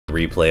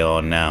replay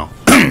on now.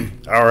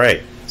 All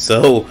right,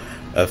 so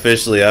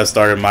officially I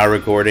started my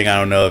recording. I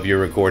don't know if you're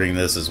recording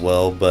this as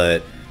well,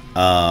 but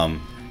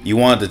you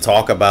wanted to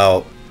talk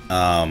about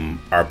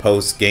our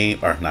post-game,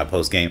 or not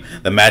post-game,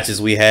 the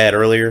matches we had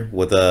earlier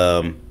with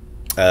me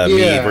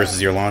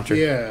versus your launcher.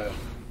 Yeah.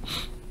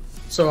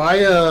 So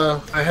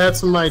I had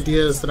some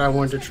ideas that I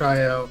wanted to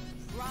try out,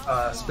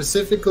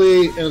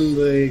 specifically in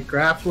the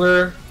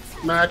grappler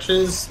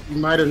matches. You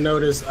might have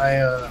noticed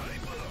I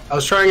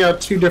was trying out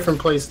two different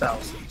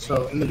playstyles.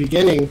 So in the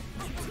beginning,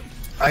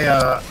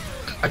 I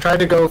tried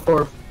to go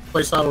for a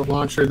playstyle of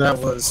launcher that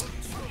was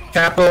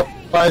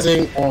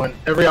capitalizing on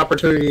every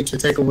opportunity to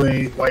take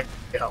away white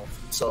health.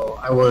 So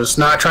I was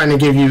not trying to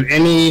give you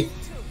any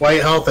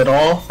white health at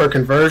all for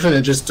conversion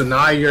and just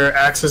deny your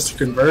access to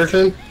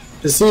conversion,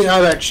 to see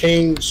how that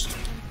changed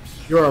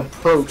your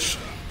approach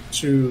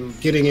to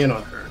getting in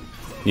on her.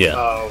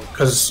 Yeah.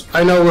 Because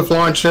I know with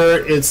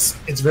launcher, it's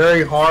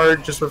very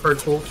hard just with her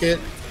toolkit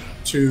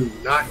to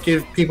not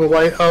give people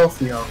white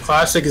health. You know,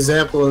 classic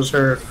example is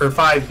her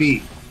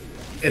 5B.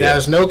 It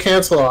has no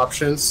cancel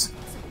options.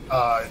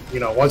 You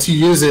know, once you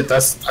use it,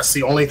 that's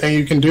the only thing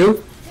you can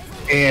do.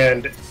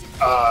 And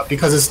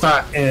because it's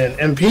not an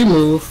MP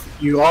move,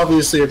 you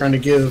obviously are going to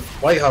give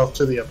white health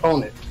to the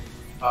opponent.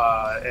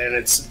 And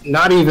it's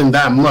not even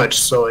that much,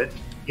 so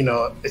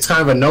it's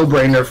kind of a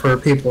no-brainer for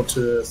people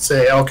to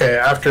say, okay,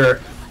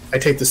 after I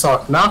take the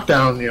soft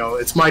knockdown,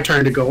 it's my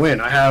turn to go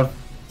in. I have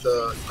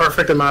the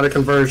perfect amount of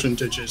conversion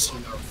to just,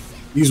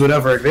 use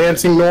whatever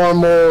advancing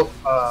normal,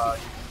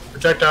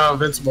 projectile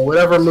invincible,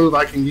 whatever move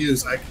I can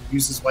use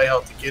this white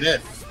health to get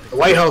in. The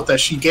white health that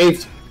she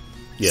gave to me.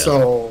 Yeah.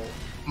 So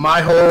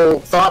my whole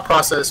thought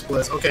process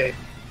was, okay,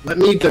 let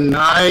me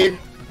deny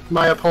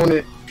my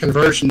opponent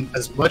conversion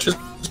as much as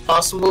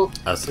possible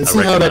and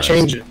see how that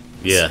changes.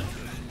 Yeah.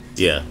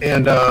 Yeah.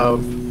 And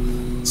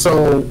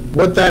so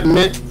what that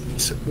meant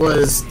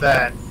was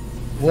that,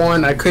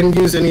 one, I couldn't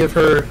use any of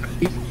her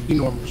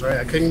normals, right?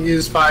 I couldn't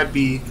use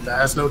 5B, that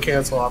has no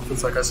cancel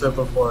options, like I said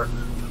before.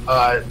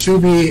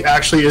 2B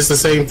actually is the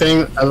same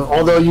thing,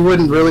 although you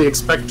wouldn't really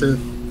expect to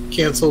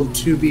cancel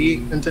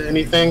 2B into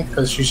anything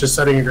because she's just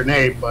setting a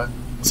grenade, but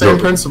same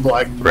principle.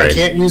 I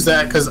can't use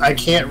that because I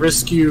can't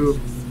risk you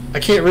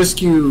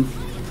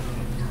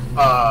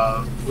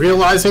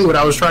realizing what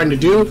I was trying to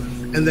do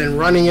and then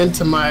running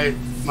into my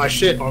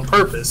shit on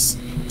purpose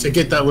to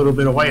get that little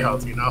bit of white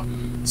health,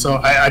 So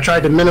I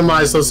tried to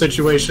minimize those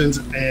situations,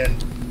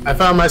 and I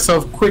found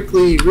myself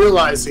quickly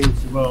realizing,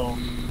 well,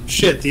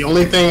 shit, the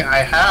only thing I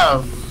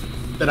have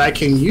that I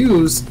can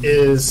use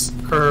is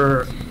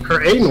her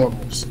A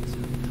normals,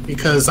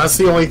 because that's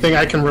the only thing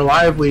I can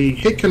reliably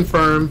hit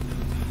confirm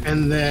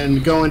and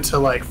then go into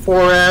like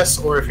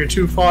 4S, or if you're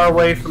too far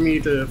away from me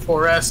to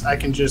 4S, I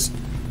can just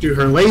do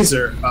her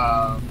laser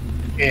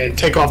and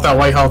take off that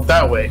white health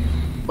that way.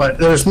 But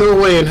there's no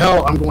way in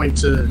hell I'm going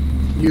to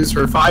use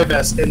her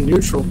 5S in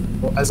neutral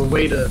as a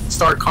way to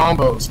start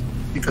combos,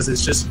 because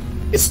it's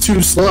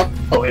too slow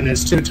and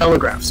it's too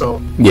telegraphed.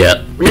 So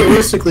yeah,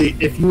 realistically,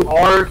 if you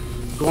are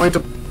going to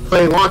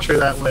play launcher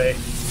that way,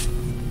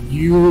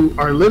 you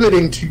are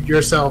limiting to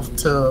yourself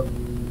to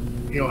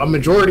a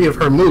majority of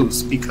her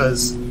moves,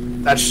 because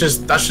that's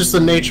just the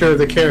nature of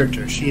the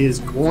character. She is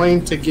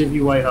going to give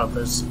you white health.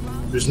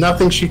 There's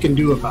nothing she can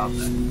do about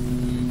that.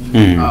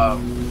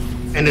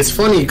 And it's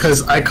funny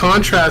because I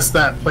contrast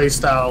that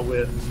playstyle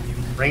with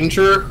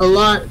Ranger a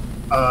lot,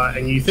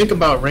 and you think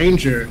about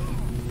Ranger,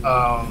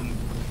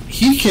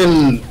 he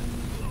can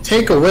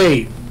take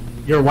away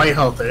your white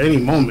health at any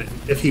moment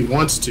if he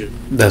wants to.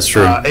 That's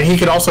true. And he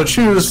could also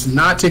choose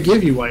not to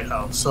give you white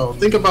health. So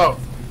think about,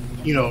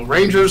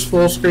 Ranger's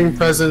full screen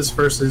presence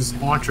versus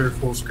Launcher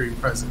full screen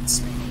presence.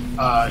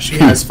 She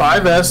has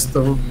 5S,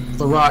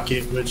 the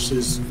rocket, which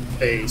is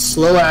a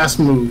slow ass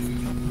move.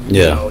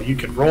 Yeah. You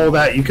could roll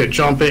that, you could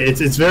jump it.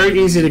 It's very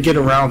easy to get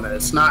around that.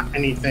 It's not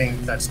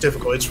anything that's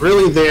difficult. It's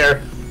really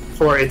there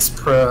for its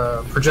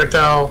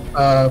projectile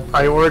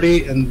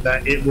priority, and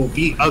that it will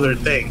beat other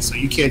things. So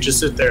you can't just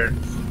sit there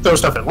and throw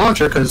stuff at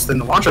launcher, because then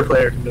the launcher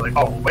player can be like,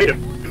 oh, wait a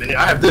minute,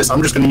 I have this.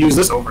 I'm just going to use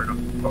this over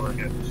and over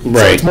again.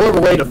 Right. So it's more of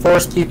a way to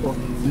force people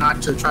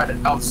not to try to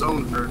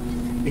outzone her,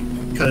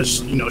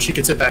 because she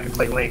could sit back and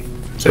play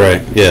lane. So,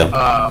 right.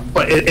 Yeah.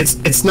 But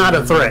it's not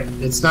a threat.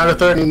 It's not a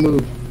threatening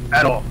move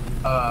at all.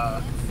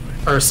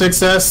 Her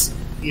 6S,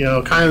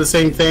 kind of the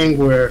same thing,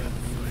 where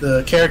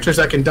the characters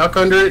that can duck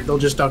under it, they'll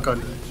just duck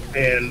under it.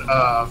 And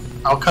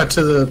I'll cut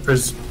to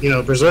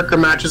the Berserker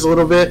matches a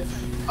little bit.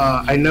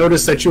 I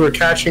noticed that you were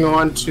catching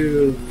on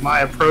to my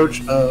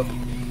approach of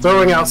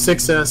throwing out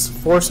 6S,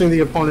 forcing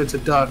the opponent to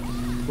duck,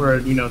 where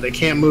they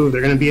can't move,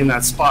 they're going to be in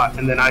that spot,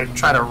 and then I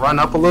try to run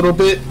up a little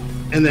bit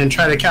and then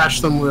try to catch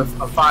them with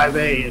a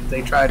 5A if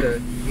they try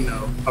to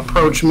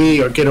approach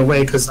me or get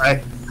away, because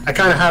I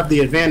kind of have the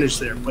advantage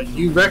there. But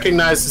you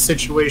recognize the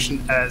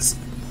situation as,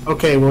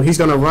 okay, well, he's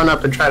going to run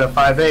up and try to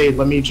 5A,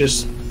 let me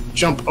just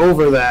jump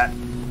over that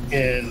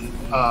and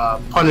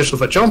punish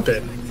with a jump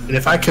in. And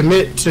if I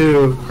commit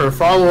to her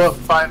follow-up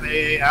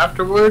 5AA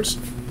afterwards,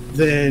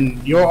 then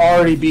you'll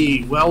already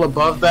be well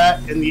above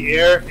that in the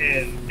air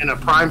and in a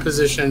prime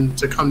position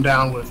to come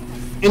down with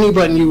any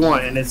button you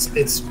want, and it's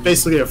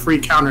basically a free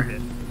counter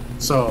hit.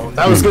 So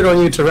that was good on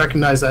you to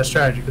recognize that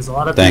strategy, because a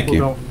lot of people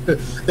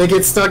don't. They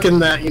get stuck in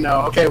that,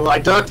 okay, well, I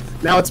ducked,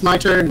 now it's my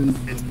turn,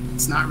 and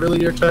it's not really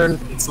your turn.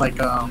 It's like,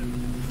 I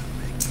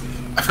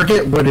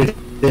forget what it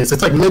is.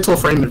 It's like mental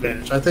frame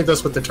advantage. I think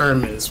that's what the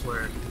term is.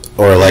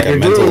 Or like a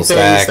mental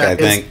stack, I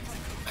think.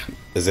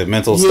 Is it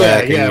mental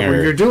stacking? Yeah,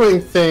 where you're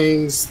doing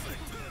things.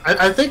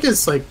 I think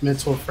it's like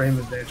mental frame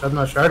advantage. I'm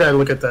not sure. I gotta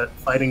look at that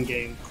fighting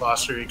game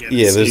glossary again.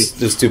 Yeah,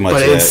 there's too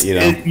much of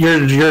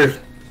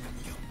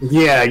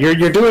that,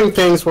 you're doing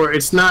things where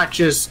it's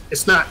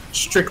not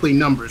strictly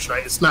numbers,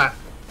 right? It's not,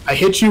 I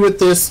hit you with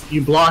this,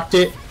 you blocked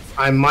it,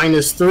 I'm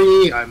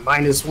 -3, I'm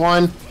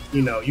 -1.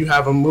 You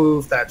have a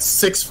move that's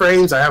 6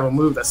 frames, I have a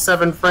move that's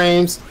 7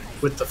 frames.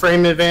 With the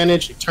frame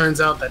advantage, it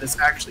turns out that it's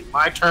actually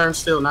my turn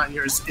still, not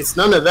yours. It's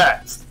none of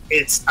that.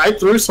 It's, I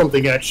threw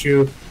something at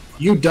you,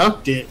 you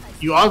ducked it,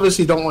 you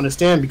obviously don't want to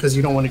stand because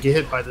you don't want to get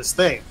hit by this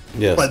thing.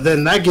 Yes. But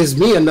then that gives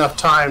me enough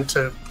time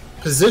to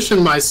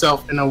position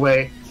myself in a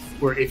way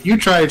where if you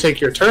try to take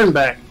your turn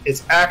back,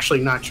 it's actually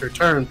not your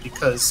turn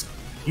because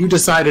you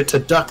decided to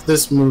duck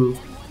this move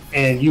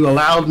and you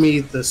allowed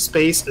me the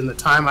space and the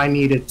time I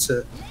needed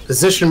to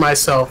position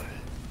myself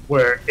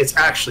where it's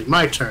actually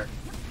my turn.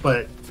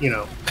 But,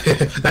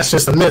 that's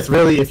just a myth,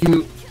 really. If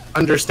you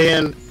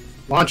understand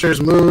launchers'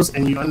 moves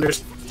and you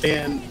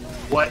understand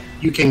what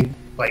you can,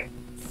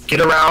 get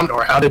around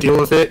or how to deal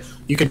with it,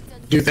 you can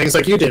do things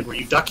like you did, where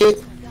you duck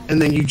it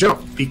and then you jump,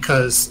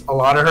 because a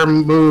lot of her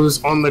moves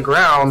on the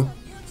ground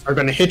are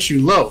going to hit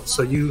you low.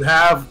 So you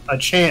have a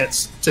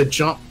chance to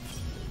jump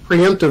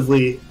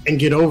preemptively and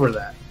get over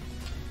that.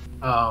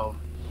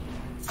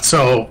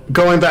 So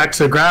going back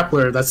to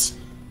Grappler,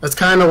 that's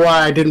kind of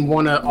why I didn't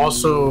want to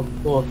also,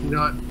 well,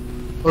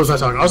 what was I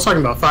talking about? I was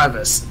talking about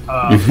 5S.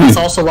 That's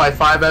also why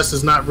 5S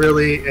is not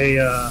really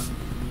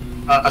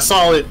a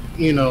solid,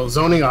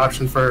 zoning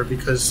option for her,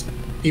 because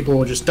people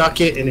will just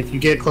duck it, and if you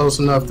get close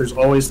enough, there's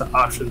always the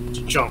option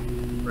to jump.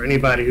 For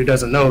anybody who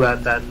doesn't know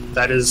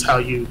that is how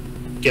you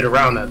get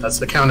around that. That's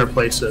the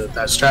counterplay to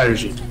that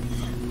strategy.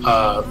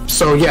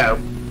 So yeah,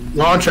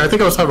 Launcher, I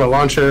think I was talking about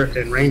Launcher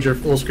and Ranger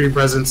full screen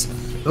presence.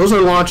 Those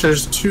are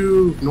Launcher's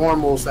 2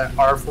 normals that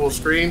are full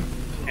screen,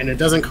 and it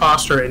doesn't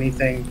cost her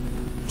anything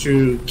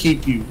to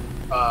keep you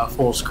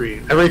full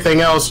screen.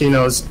 Everything else,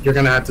 is you're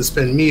going to have to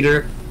spend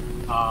meter.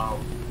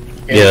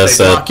 And if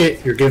they block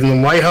it, you're giving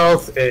them white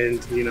health, and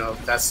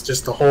that's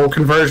just the whole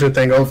conversion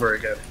thing over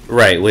again.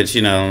 Right, which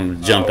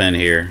jump in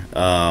here.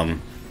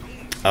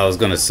 I was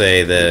gonna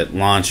say that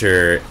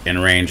Launcher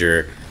and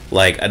Ranger,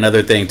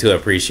 another thing to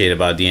appreciate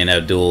about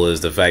DNF Duel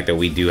is the fact that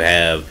we do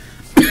have,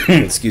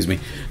 excuse me,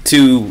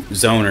 2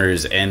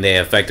 zoners, and they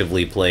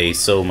effectively play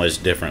so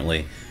much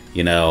differently.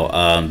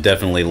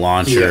 Definitely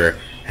Launcher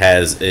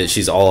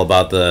she's all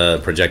about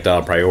the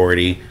projectile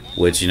priority,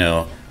 which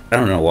I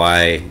don't know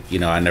why,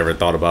 I never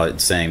thought about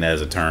saying that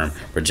as a term.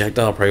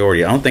 Projectile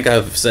priority. I don't think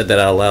I've said that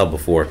out loud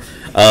before.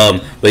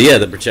 But yeah,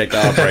 the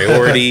projectile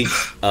priority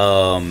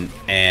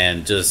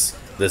and just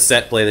the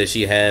set play that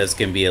she has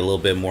can be a little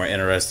bit more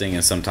interesting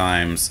and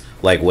sometimes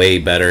way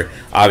better.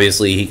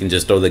 Obviously, he can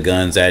just throw the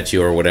guns at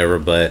you or whatever,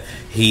 but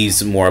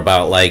he's more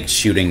about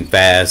shooting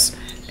fast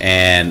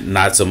and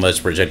not so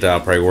much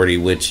projectile priority,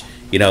 which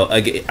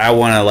I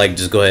want to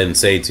just go ahead and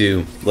say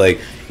too,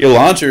 your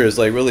Launcher is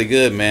really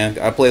good, man.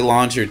 I play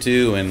Launcher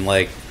too, and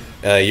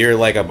you're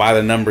a by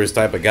the numbers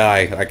type of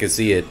guy. I can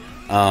see it.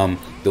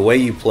 The way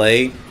you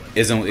play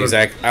isn't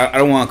exact. I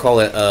don't want to call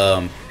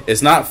it.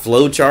 It's not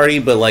flow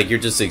charty, but you're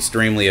just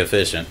extremely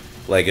efficient.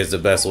 Is the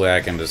best way I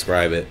can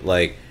describe it.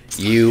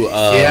 You.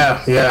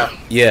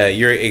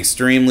 You're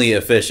extremely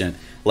efficient.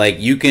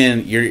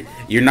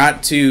 You're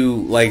not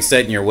too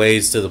set in your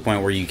ways to the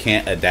point where you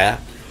can't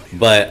adapt.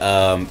 But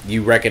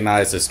you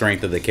recognize the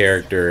strength of the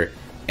character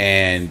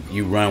and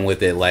you run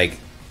with it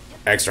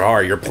extra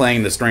hard. You're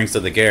playing the strengths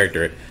of the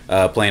character,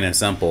 plain and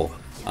simple.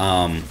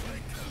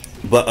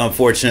 But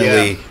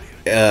unfortunately,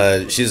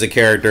 she's a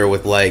character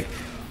with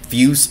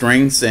few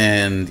strengths,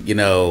 and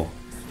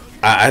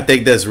I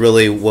think that's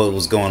really what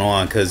was going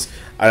on, because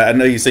I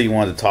know you said you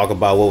wanted to talk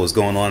about what was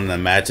going on in the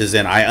matches,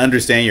 and I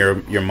understand your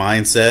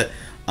mindset.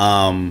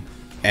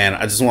 And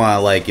I just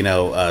want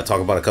to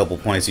talk about a couple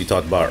points you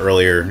talked about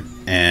earlier,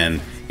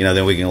 and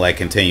then we can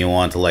continue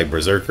on to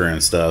Berserker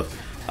and stuff.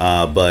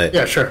 But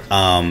yeah, sure.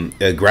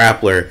 A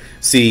Grappler.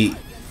 See,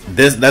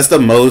 that's the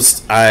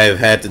most I've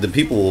had to. The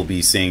people will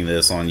be seeing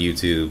this on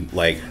YouTube,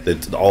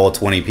 all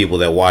 20 people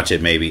that watch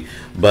it, maybe.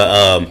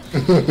 But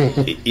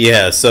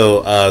yeah,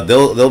 so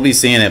they'll be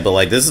seeing it.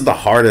 But this is the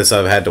hardest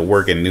I've had to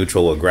work in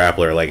neutral with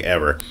Grappler Mm-hmm.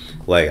 ever.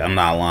 I'm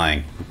not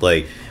lying.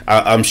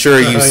 I'm sure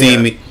you've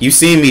seen me. You've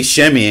seen me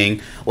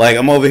shimmying.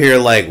 I'm over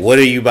here. What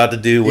are you about to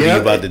do? What are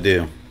you about to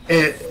do?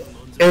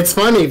 It's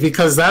funny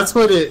because that's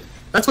what it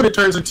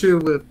turns into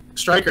with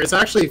Striker. It's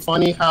actually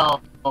funny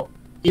how,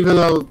 even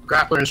though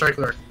Grappler and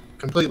Striker are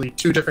completely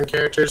 2 different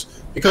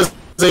characters, because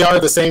they are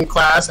the same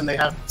class and they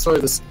have sort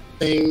of the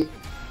same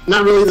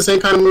not really the same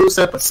kind of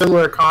moveset, but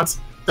similar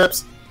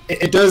concepts.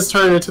 It does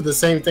turn into the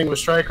same thing with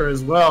Striker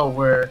as well,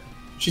 where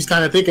she's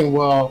kind of thinking,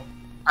 well,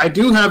 I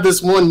do have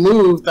this one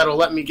move that'll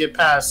let me get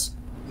past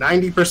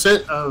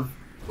 90% of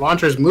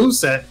Launcher's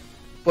moveset,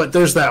 but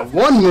there's that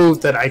one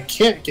move that I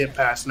can't get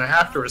past, and I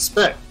have to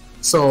respect.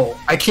 So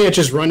I can't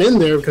just run in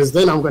there, because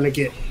then I'm going to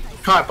get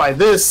caught by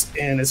this,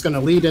 and it's going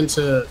to lead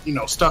into, you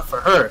know, stuff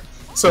for her.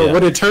 So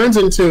what it turns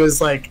into is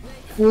like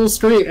full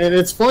screen, and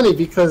it's funny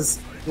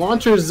because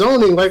Launcher's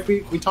zoning, like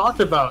we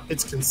talked about,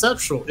 it's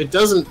conceptual. It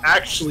doesn't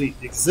actually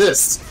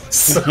exist.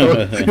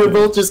 So you're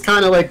both just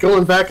kind of like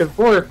going back and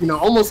forth, you know,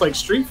 almost like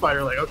Street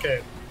Fighter. Like,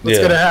 okay, what's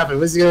gonna happen?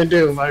 What's he gonna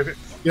do? Like, you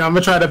know, I'm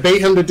gonna try to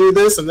bait him to do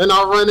this, and then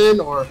I'll run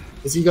in, or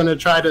is he gonna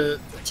try to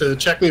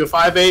check me with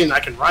 5A, and I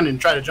can run and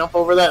try to jump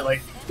over that?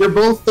 Like, you're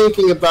both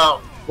thinking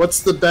about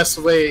what's the best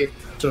way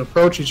to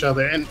approach each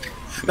other, and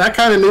that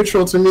kind of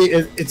neutral to me,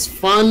 it's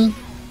fun.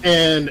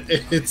 And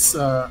it's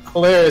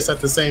hilarious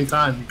at the same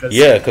time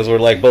because we're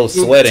like both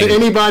sweating. To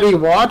anybody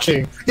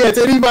watching,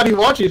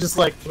 just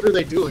like, what are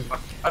they doing?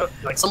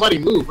 Like somebody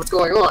move. What's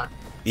going on?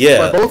 Yeah.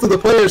 But both of the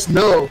players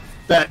know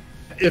that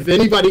if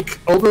anybody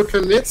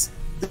overcommits,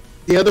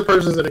 the other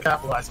person's going to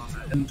capitalize on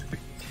that. And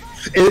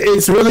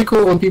it's really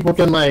cool when people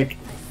can like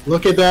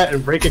look at that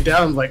and break it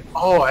down. Like,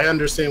 oh, I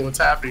understand what's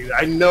happening.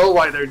 I know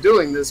why they're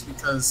doing this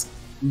because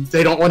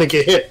they don't want to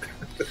get hit.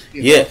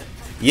 Yeah.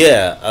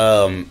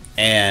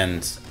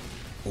 And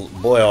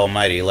boy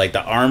almighty, like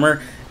the armor,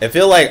 I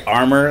feel like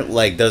armor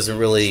like doesn't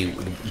really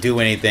do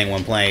anything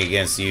when playing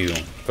against you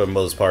for the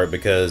most part,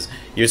 because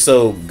you're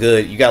so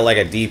good. You got like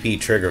a DP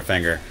trigger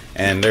finger,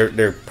 and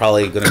they're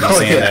probably going to be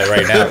saying that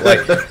right now.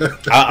 Like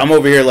I'm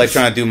over here like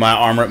trying to do my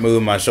armor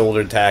move, my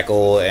shoulder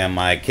tackle, and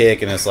my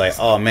kick, and it's like,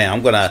 oh man,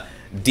 I'm gonna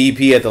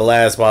DP at the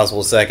last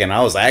possible second.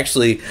 I was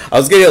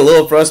getting a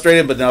little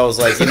frustrated, but then I was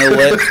like, you know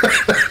what?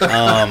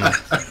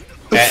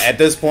 At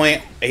this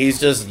point, he's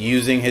just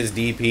using his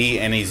DP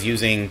and he's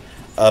using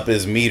up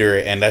his meter,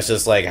 and that's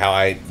just like how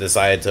I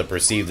decided to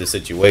perceive the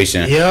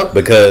situation. Yep.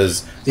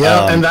 Because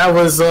and that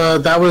was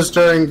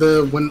during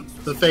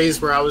the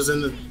phase where I was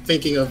in the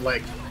thinking of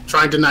like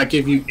trying to not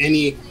give you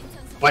any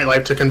white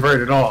life to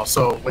convert at all.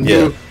 So when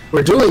you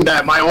were doing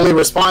that, my only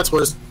response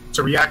was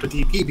to react with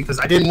DP because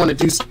I didn't want to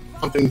do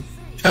something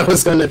that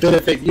was going to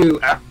benefit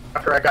you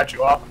after I got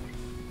you off.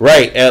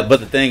 Right, but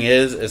the thing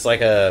is, it's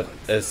like a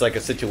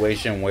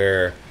situation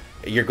where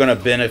you're gonna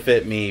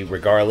benefit me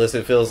regardless.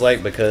 It feels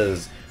like,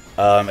 because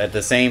at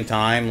the same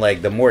time,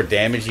 like the more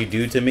damage you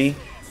do to me,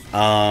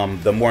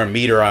 the more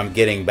meter I'm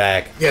getting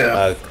back.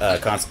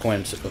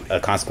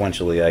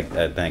 Consequentially, I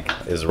think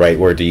is the right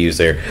word to use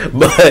there.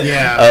 But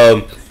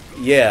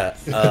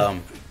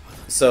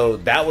so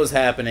that was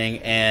happening,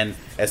 and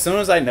as soon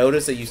as I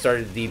noticed that you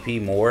started to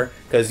DP more,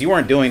 because you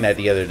weren't doing that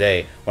the other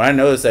day, when I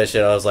noticed that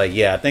shit, I was like,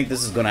 yeah, I think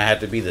this is going to have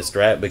to be the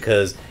strat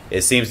because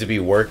it seems to be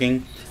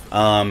working.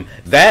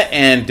 That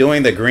and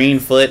doing the green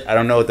foot, I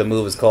don't know what the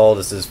move is called,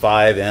 this is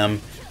 5M,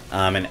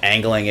 and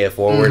angling it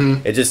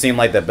forward. It just seemed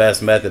like the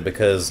best method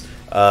because,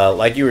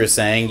 like you were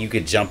saying, you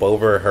could jump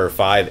over her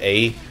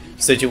 5A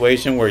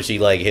situation where she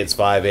like hits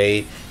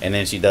 5A and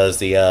then she does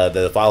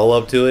the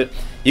follow-up to it.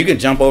 You can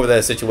jump over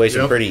that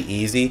situation pretty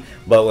easy,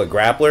 but with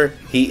Grappler,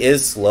 he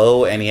is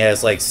slow and he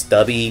has like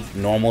stubby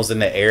normals in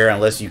the air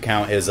unless you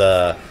count his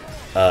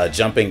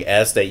jumping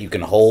S that you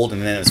can hold,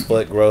 and then his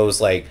foot grows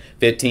like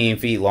 15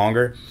 feet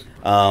longer.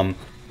 You know,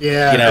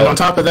 and on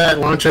top of that,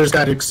 Launcher's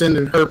got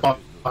extended hurt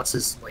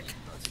boxes like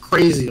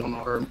crazy on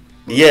her.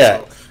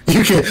 Yeah, so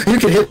you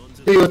can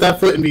hit me with that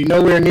foot and be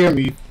nowhere near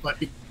me, but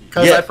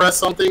because I press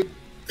something,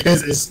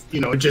 because it's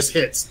it just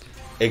hits.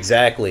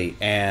 Exactly,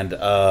 and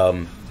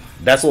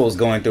that's what was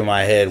going through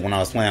my head when I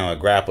was playing with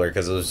Grappler,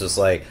 because it was just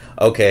like,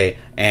 okay,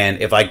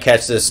 and if I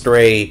catch this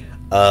stray,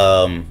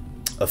 a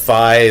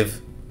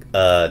 5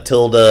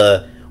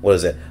 tilde, what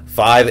is it?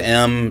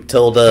 5M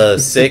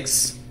tilde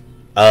 6.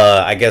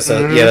 I guess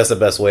that's the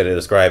best way to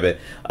describe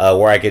it.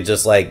 Where I could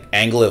just like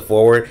angle it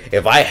forward.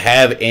 If I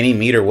have any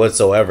meter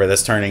whatsoever,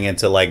 that's turning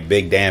into like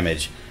big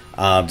damage,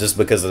 just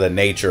because of the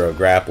nature of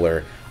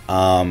Grappler.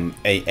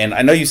 And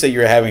I know you said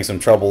you're having some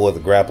trouble with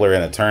the Grappler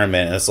in a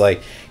tournament, and it's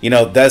like,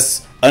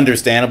 that's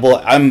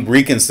understandable. I'm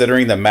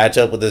reconsidering the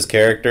matchup with this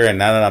character, and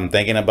now that I'm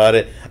thinking about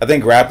it, I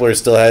think Grappler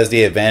still has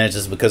the advantage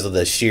just because of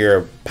the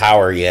sheer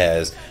power he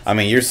has. I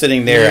mean, you're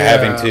sitting there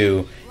having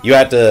to, you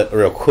have to,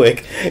 real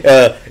quick,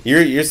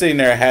 you're sitting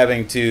there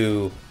having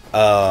to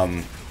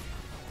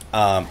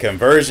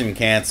conversion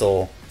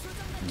cancel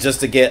just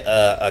to get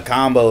a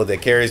combo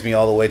that carries me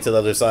all the way to the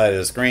other side of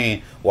the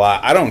screen. Well,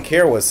 I don't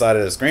care what side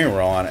of the screen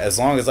we're on, as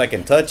long as I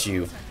can touch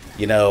you.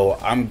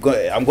 I'm going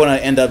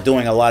to end up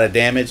doing a lot of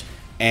damage,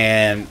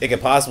 and it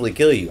could possibly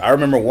kill you. I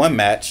remember one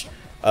match,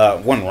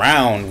 one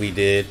round we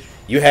did,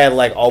 you had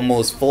like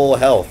almost full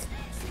health,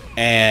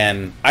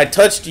 and I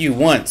touched you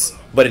once,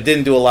 but it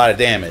didn't do a lot of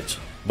damage.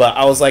 But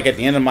I was like at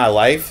the end of my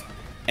life,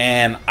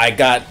 and I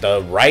got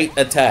the right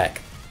attack,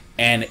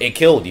 and it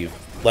killed you.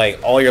 Like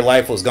all your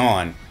life was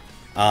gone.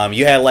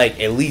 You had like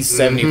at least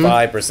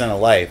 75% of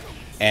life,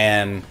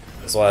 and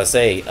That's why I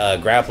say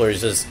Grappler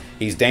is just,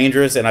 he's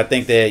dangerous, and I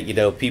think that, you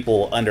know,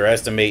 people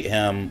underestimate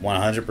him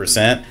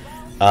 100%.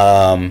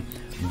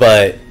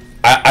 But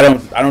I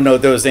don't know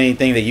if there was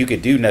anything that you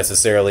could do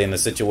necessarily in the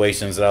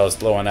situations that I was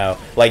throwing out.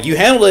 Like, you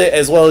handled it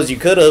as well as you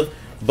could have,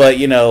 but,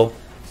 you know,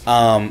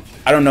 I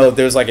don't know if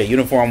there's like a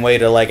uniform way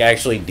to like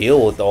actually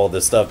deal with all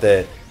the stuff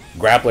that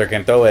Grappler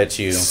can throw at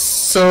you.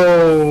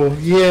 So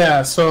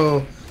yeah, so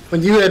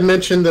when you had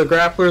mentioned the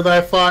grappler that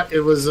I fought, it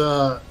was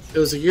a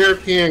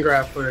European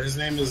grappler. His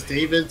name is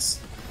David's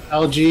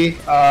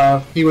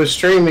LG. He was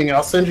streaming.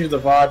 I'll send you the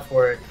VOD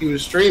for it. He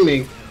was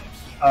streaming,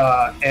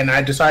 and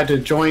I decided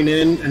to join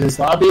in his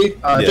lobby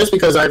just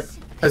because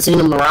I've seen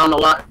him around a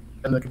lot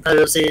in the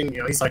competitive scene.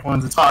 You know, he's like one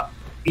of the top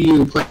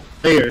EU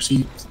players.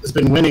 He has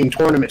been winning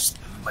tournaments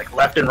like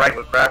left and right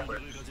with grappler,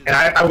 and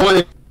I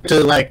wanted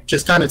to like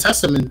just kind of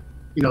test him and,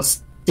 you know,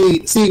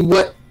 see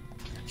what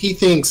he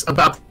thinks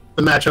about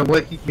the matchup,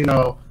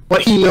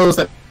 what he knows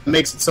that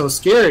makes it so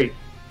scary.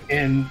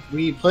 And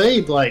we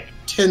played like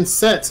 10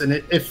 sets, and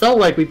it felt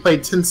like we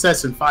played 10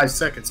 sets in 5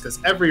 seconds because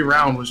every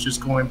round was just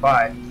going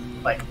by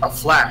like a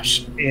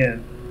flash.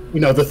 And, you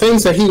know, the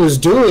things that he was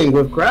doing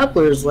with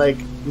grapplers, like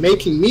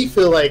making me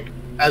feel like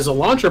as a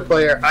launcher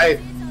player, I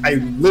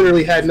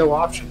literally had no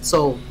option.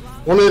 So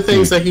one of the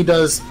things that he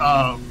does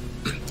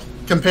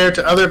compared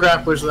to other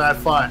grapplers that I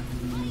fought,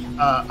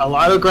 a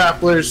lot of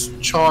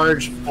grapplers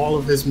charge all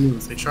of his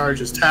moves. They charge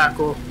his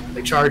tackle,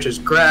 they charge his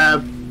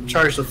grab,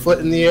 charge the foot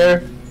in the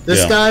air.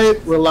 This guy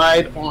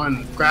relied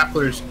on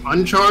grapplers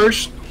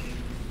uncharged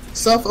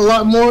stuff a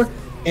lot more,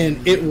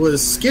 and it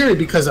was scary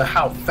because of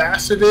how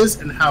fast it is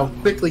and how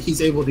quickly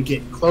he's able to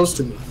get close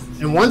to me.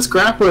 And once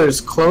grappler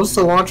is close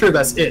to launcher,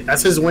 that's it.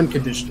 That's his win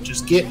condition.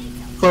 Just get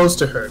close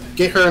to her.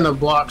 Get her in a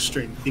block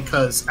string,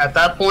 because at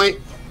that point,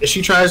 if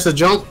she tries to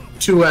jump,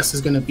 2S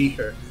is going to beat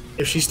her.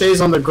 If she stays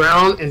on the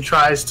ground and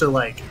tries to,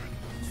 like,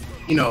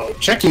 you know,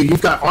 check you,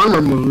 you've got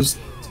armor moves.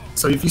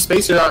 So if you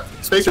space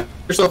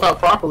yourself out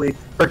properly,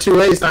 her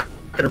 2A is not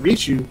going to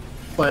reach you.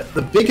 But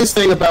the biggest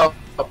thing about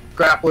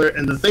grappler,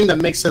 and the thing that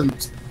makes him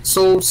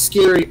so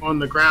scary on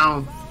the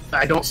ground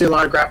that I don't see a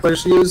lot of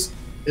grapplers use,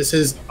 is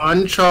his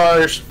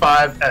uncharged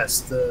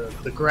 5S,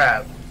 the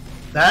grab.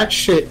 That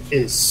shit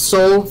is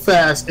so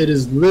fast, it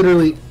is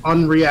literally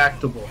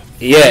unreactable.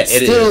 Yeah, it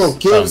still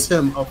gives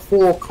him a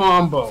full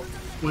combo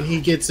when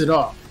he gets it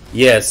off.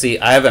 Yeah, see,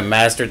 I haven't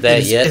mastered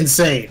that yet.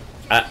 Insane.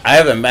 I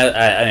haven't.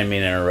 I didn't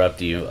mean to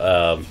interrupt you.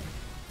 I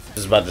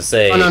was about to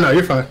say. Oh no,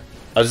 you're fine.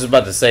 I was just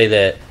about to say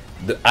that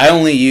I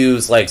only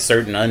use like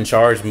certain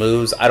uncharged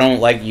moves. I don't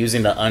like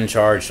using the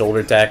uncharged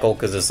shoulder tackle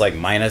because it's like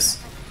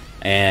minus,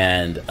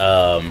 and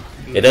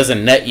it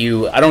doesn't net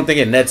you. I don't think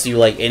it nets you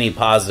like any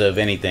positive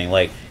anything.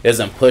 Like it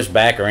doesn't push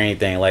back or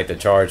anything like the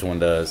charged one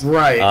does.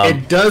 Right.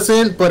 It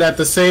doesn't, but at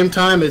the same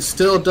time, it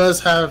still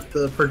does have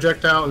the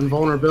projectile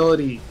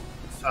invulnerability,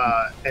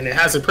 and it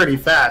has it pretty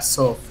fast.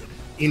 So,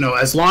 you know,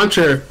 as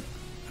launcher,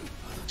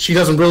 she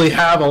doesn't really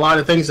have a lot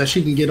of things that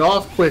she can get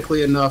off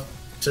quickly enough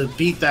to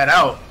beat that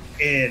out,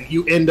 and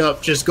you end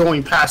up just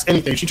going past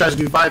anything. She tries to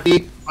do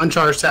 5B,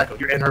 uncharged tackle.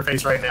 You're in her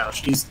face right now.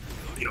 She's,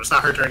 you know, it's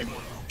not her turn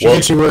anymore. She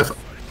hits you with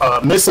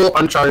missile,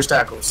 uncharged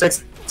tackle,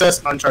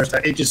 success, uncharged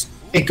tackle.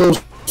 It goes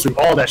through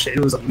all that shit.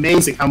 It was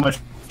amazing how much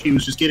he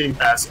was just getting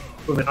past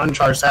with an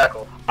uncharged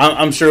tackle.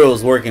 I'm sure it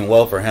was working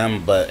well for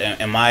him, but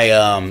in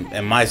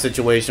my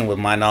situation with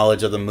my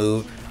knowledge of the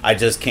move, I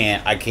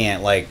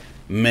can't like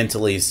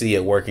mentally see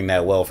it working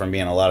that well for me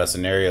in a lot of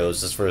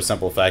scenarios, just for a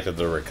simple fact of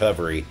the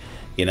recovery.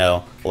 You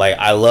know, like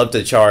I love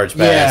to charge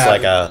past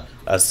like a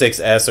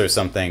 6S or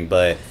something,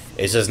 but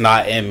it's just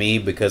not in me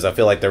because I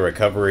feel like the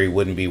recovery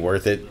wouldn't be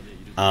worth it.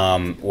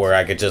 Where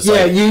I could just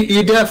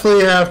you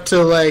definitely have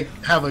to like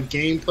have a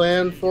game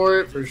plan for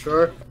it for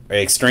sure.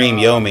 Extreme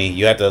Yomi,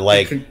 you have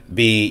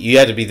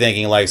to be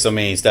thinking like so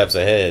many steps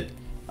ahead.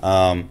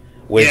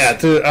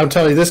 Dude, I'll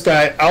tell you, this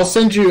guy. I'll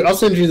send you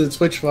the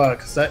Twitch VOD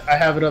because I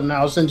have it up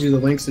now. I'll send you the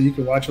link so you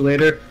can watch it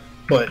later.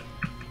 But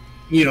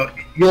you know,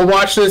 you'll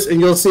watch this and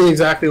you'll see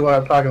exactly what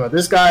I'm talking about.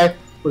 This guy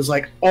was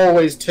like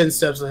always 10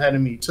 steps ahead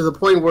of me, to the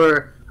point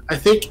where I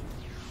think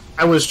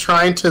I was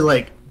trying to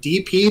like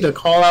DP to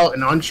call out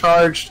an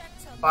uncharged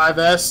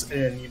 5S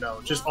and, you know,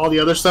 just all the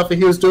other stuff that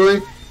he was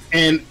doing,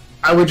 and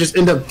I would just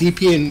end up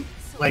DPing,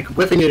 like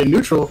whipping it in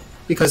neutral,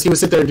 because he would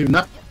sit there and do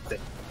nothing.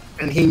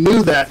 And he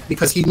knew that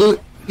because he knew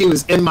he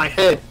was in my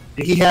head,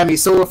 and he had me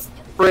so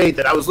afraid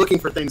that I was looking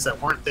for things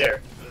that weren't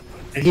there.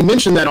 And he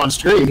mentioned that on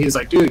stream. He was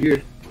like, dude,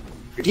 you're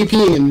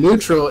DPing in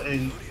neutral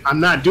and I'm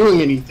not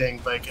doing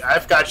anything. Like,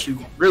 I've got you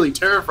really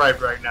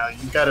terrified right now.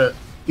 You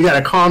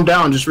gotta calm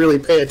down, just really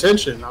pay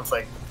attention. And I was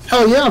like,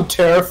 hell yeah, I'm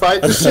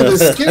terrified. This shit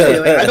is scary.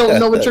 Like, I don't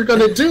know what you're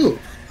gonna do.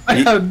 I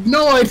have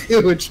no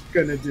idea what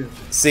you're gonna do.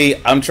 See,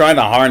 I'm trying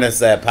to harness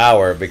that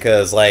power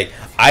because, like,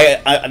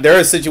 I there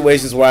are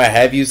situations where I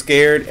have you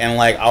scared, and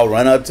like I'll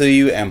run up to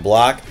you and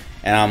block,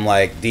 and I'm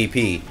like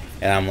DP,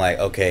 and I'm like,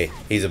 okay,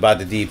 he's about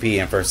to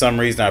DP, and for some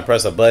reason I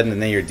press a button,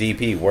 and then your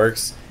DP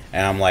works,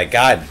 and I'm like,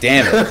 God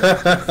damn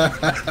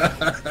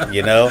it,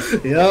 you know?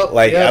 Yeah.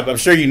 Like, I'm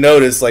sure you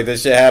notice, like,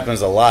 this shit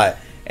happens a lot.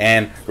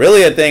 And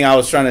really, a thing I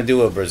was trying to do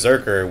with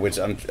Berserker, which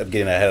I'm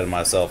getting ahead of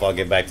myself. I'll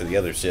get back to the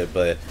other shit,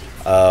 but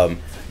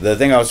the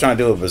thing I was trying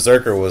to do with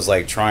Berserker was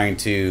like trying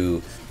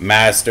to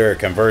master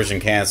conversion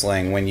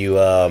canceling when you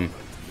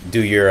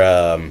do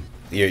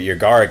your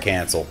guard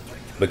cancel,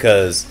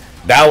 because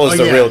that was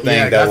the real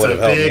thing that would have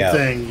helped me out.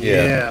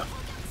 Yeah,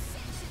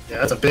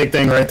 that's a big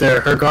thing right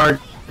there. Her guard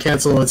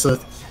cancel. I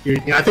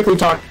think we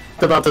talked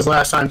about this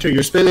last time too.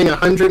 You're spending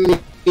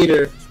 100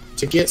 meter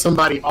to get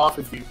somebody off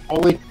of you,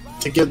 only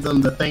to give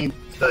them the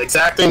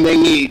exact thing they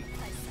need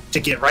to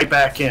get right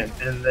back in,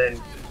 and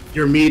then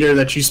your meter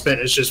that you spent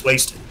is just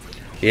wasted.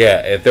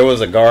 Yeah, if there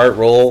was a guard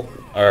roll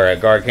or a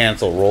guard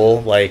cancel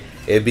roll, like,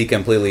 it'd be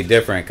completely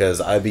different, because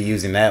I'd be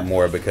using that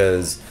more,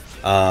 because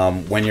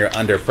when you're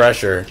under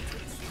pressure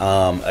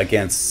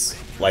against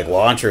like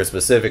Launcher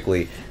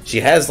specifically, she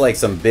has like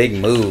some big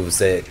moves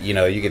that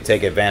you could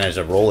take advantage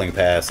of rolling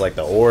past, like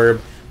the orb,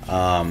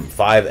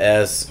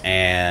 5S,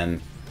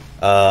 and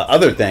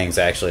other things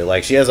actually.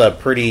 Like, she has a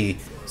pretty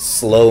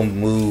slow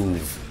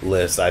move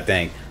list, I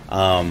think.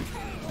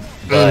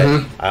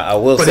 But I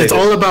will say, it's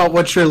all about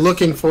what you're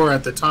looking for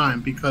at the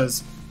time,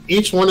 because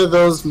each one of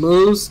those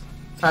moves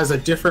has a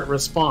different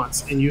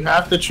response, and you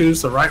have to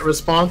choose the right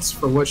response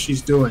for what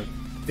she's doing.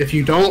 If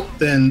you don't,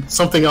 then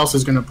something else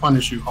is going to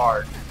punish you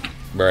hard.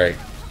 Right.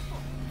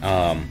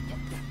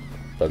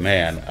 But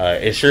man,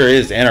 it sure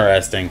is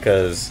interesting,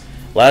 because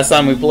last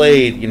time we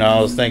played,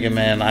 I was thinking,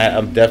 man,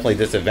 I'm definitely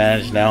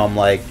disadvantaged. Now I'm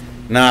like,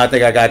 nah, I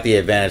think I got the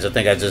advantage. I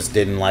think I just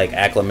didn't like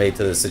acclimate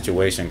to the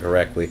situation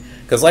correctly.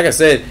 Because like I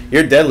said,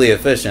 you're deadly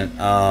efficient.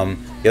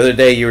 The other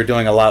day you were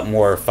doing a lot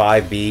more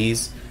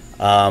 5Bs,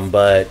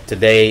 but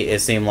today it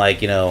seemed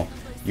like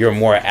you're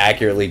more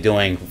accurately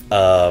doing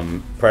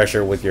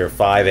pressure with your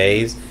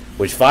 5As,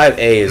 which 5A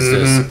is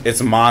just,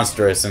 it's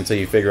monstrous until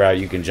you figure out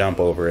you can jump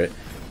over it.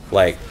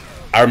 Like,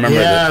 I remember.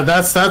 Yeah,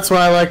 that's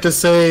why I like to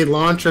say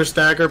launcher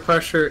stagger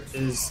pressure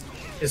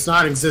it's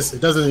not exist. It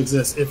doesn't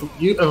exist. If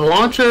a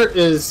launcher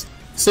is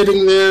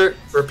sitting there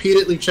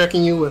repeatedly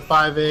checking you with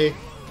 5A,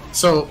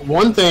 so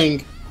one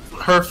thing,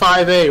 her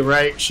 5A,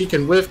 right? She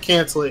can whiff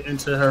cancel it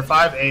into her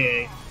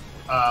 5AA,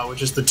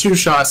 which is the 2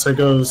 shots that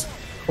goes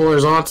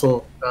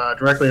horizontal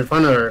directly in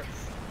front of her.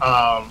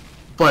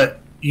 But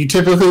you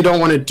typically don't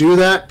want to do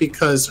that,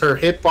 because her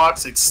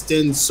hitbox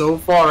extends so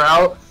far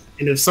out,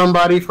 and if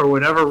somebody for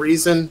whatever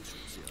reason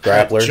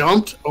had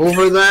jumped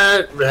over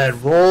that, had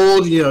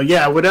rolled,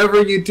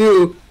 whatever you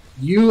do,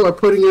 you are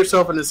putting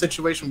yourself in a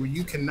situation where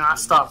you cannot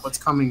stop what's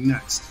coming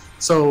next.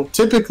 So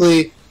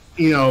typically,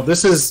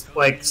 this is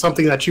like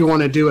something that you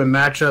want to do in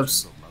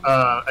matchups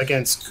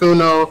against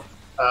Kuno,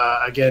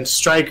 against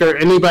Striker.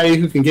 Anybody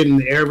who can get in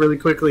the air really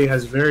quickly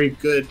has very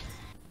good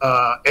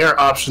air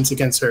options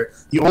against her.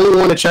 You only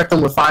want to check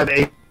them with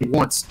 5A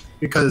once,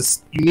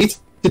 because you need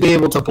to be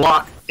able to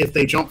block if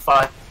they jump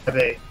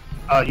 5A.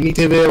 You need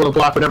to be able to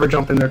block whatever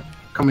jump in they're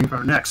coming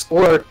from next,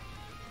 or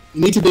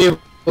you need to be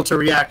able to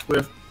react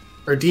with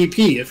her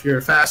DP if you're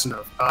fast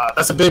enough.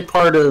 That's a big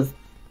part of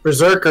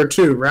Berserker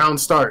too. Round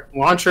start,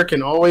 Launcher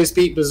can always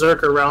beat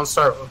Berserker round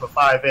start with a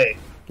 5A.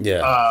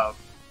 Yeah.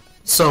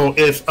 So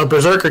if a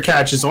Berserker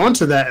catches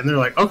onto that, and they're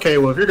like, okay,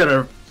 well, if you're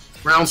gonna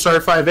round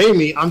start 5A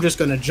me, I'm just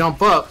gonna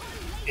jump up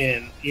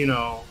and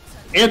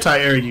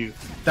anti-air you.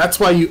 That's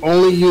why you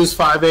only use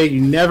 5A.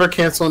 You never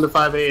cancel into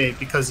 5AA,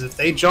 because if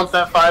they jump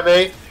that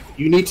 5A,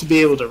 you need to be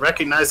able to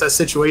recognize that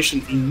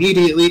situation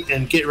immediately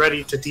and get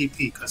ready to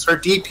DP. Because her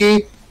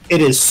DP,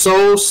 it is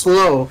so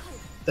slow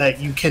that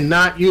you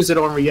cannot use it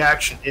on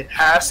reaction. It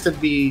has to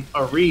be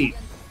a read.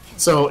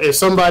 So if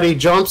somebody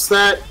jumps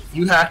that,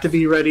 you have to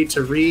be ready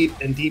to read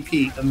and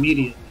DP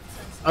immediately.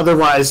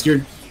 Otherwise,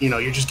 you're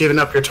just giving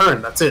up your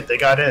turn. That's it. They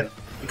got in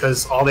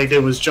because all they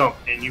did was jump,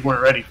 and you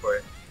weren't ready for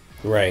it.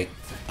 Right.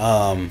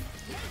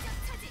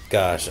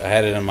 Gosh, I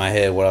had it in my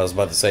head what I was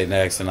about to say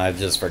next, and I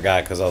just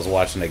forgot because I was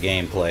watching the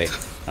gameplay.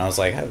 I was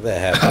like, how did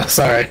that happen?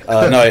 Sorry.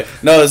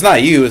 No, it's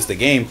not you. It's the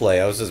gameplay.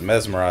 I was just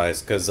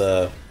mesmerized because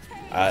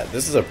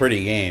this is a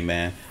pretty game,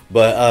 man.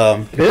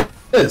 But it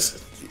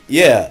is.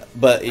 Yeah,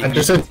 but I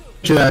just sent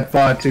you that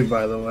VOD too,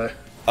 by the way.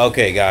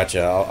 Okay,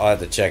 gotcha. I'll have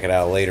to check it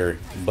out later.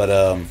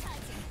 But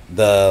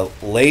the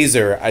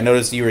laser, I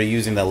noticed you were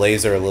using the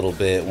laser a little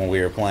bit when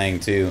we were playing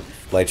too,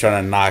 like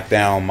trying to knock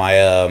down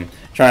my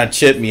trying to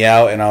chip me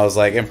out, and I was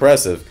like,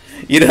 impressive.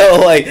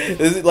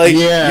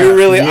 Yeah, you're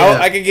really. Yeah.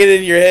 I can get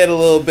in your head a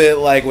little bit,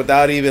 like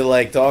without even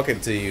like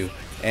talking to you,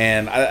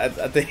 and I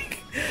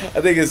think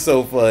it's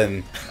so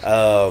fun.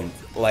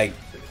 Like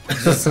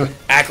just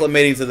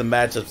acclimating to the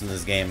matchups in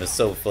this game is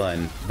so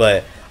fun.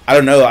 But I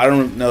don't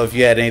know if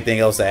you had anything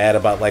else to add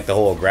about like the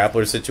whole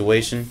grappler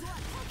situation.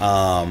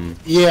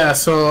 Yeah.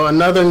 So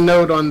another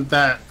note on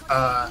that.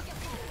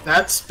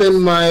 That's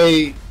been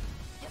my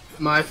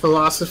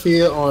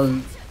philosophy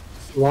on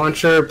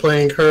Launcher,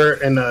 playing her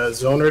in a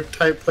zoner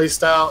type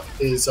playstyle,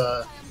 is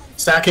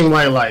stacking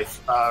white life.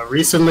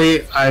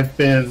 Recently I've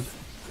been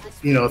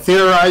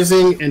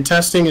theorizing and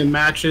testing in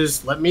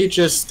matches. Let me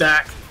just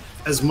stack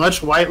as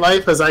much white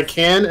life as I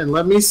can, and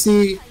let me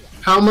see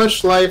how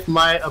much life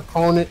my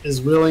opponent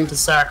is willing to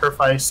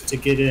sacrifice to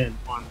get in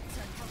on me.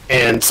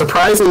 And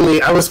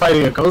surprisingly, I was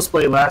fighting a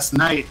Ghostblade last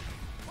night,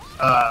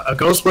 a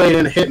Ghostblade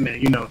and a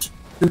Hitman, you know,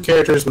 two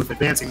characters with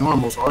advancing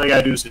normals. All they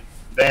gotta do is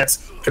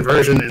advance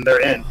conversion and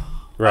they're in.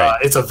 Right.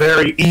 It's a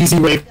very easy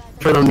way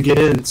for them to get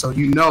in, so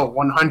you know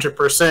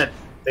 100%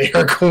 they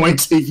are going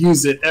to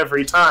use it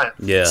every time.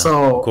 Yeah.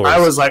 So I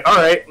was like, all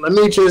right, let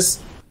me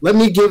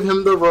give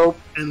him the rope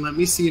and let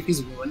me see if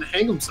he's willing to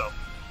hang himself.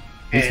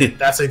 And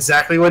that's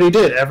exactly what he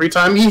did. Every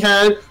time he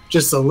had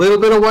just a little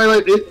bit of white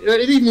life, it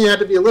didn't even have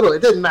to be a little.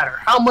 It didn't matter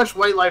how much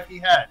white life he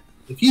had.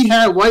 If he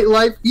had white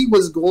life, he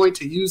was going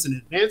to use an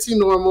advancing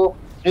normal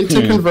and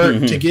to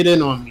convert to get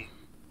in on me.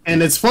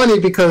 And it's funny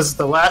because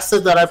the last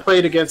set that I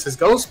played against his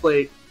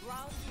Ghostblade,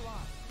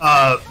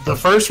 the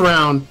first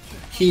round,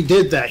 he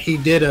did that. He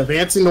did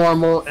advancing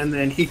normal, and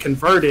then he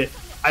converted.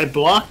 I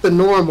blocked the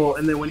normal,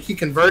 and then when he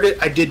converted,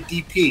 I did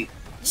DP.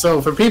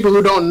 So for people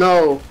who don't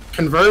know,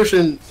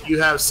 conversion, you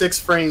have 6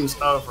 frames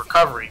of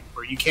recovery,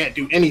 where you can't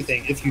do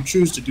anything if you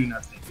choose to do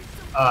nothing.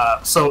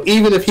 So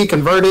even if he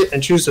converted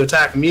and choose to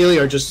attack melee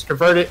or just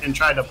convert it and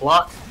try to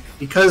block,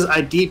 because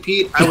I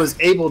DP'd, I was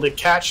able to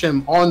catch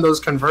him on those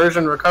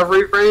conversion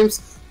recovery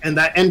frames, and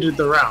that ended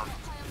the round.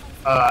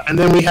 And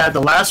then we had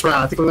the last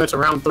round, I think we went to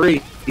round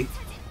 3,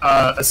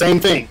 the same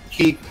thing.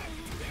 He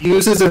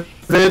uses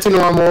advancing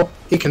normal,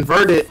 he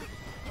converted,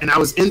 and I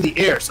was in the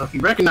air, so he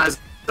recognized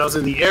I was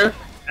in the air,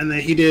 and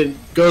then he did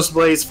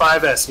Ghostblade's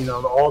 5S, you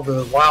know, all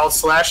the wild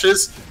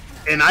slashes,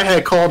 and I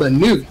had called a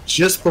nuke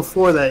just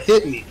before that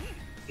hit me.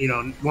 You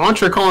know,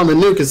 launcher calling the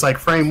nuke is like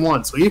frame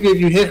 1, so even if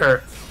you hit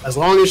her, as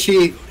long as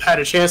she had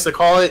a chance to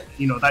call it,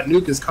 you know, that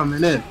nuke is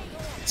coming in.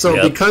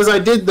 So because I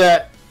did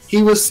that,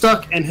 he was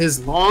stuck in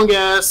his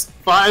long-ass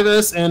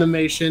 5S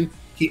animation.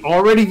 He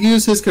already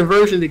used his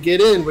conversion to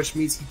get in, which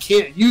means he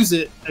can't use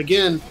it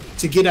again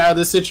to get out of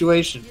the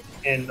situation.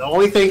 And the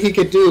only thing he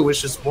could do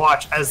was just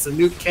watch as the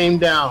nuke came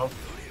down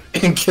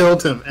and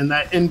killed him, and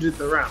that ended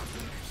the round.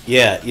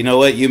 Yeah, you know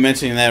what? You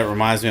mentioning that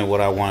reminds me of what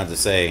I wanted to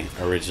say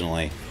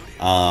originally.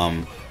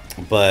 I'm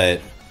gonna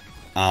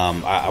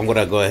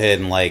go ahead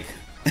and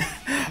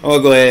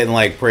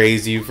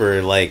praise you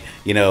for, like,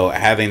 you know,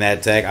 having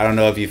that tech. I don't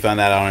know if you found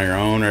that on your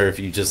own or if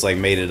you just like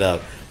made it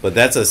up, but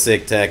that's a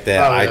sick tech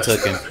that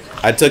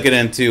I took it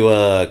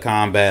into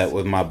combat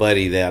with my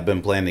buddy that I've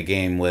been playing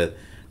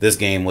this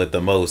game with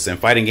the most and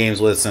fighting games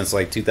with since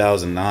like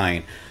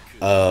 2009.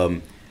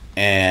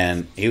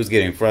 And he was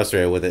getting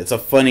frustrated with it. It's a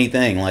funny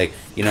thing, like,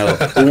 you know,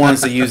 who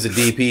wants to use the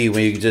DP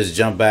when you can just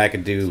jump back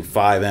and do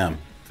 5M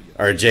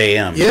or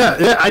JM?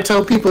 Yeah, I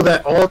tell people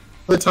that all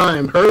the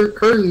time. Her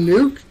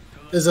nuke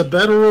is a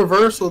better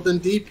reversal than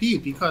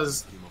DP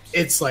because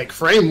it's like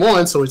frame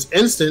 1, so it's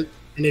instant.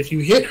 And if you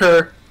hit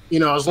her, you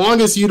know, as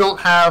long as you don't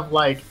have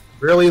like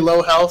really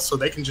low health, so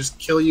they can just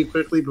kill you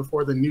quickly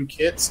before the nuke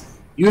hits,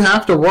 you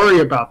have to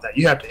worry about that.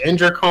 You have to end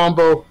your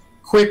combo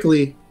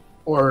quickly,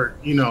 or,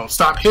 you know,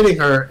 stop hitting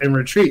her and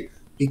retreat,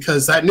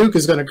 because that nuke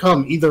is going to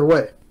come either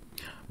way.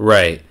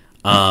 Right.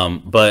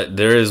 But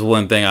there is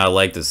one thing I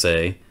like to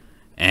say,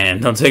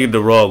 and don't take it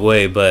the wrong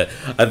way, but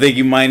I think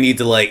you might need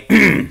to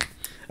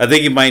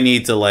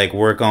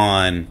work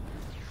on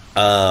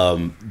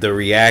the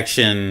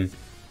reaction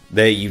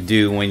that you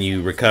do when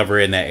you recover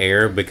in the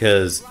air,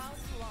 because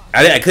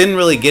I couldn't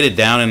really get it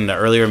down in the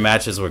earlier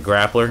matches with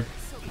Grappler.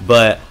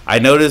 But I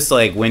noticed,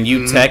 like, when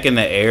you tech in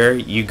the air,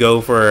 you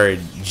go for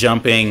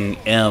jumping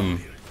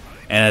M,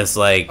 and it's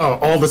like... Oh,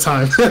 all the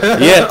time.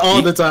 Yeah.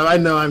 All the time. I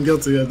know I'm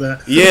guilty of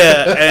that.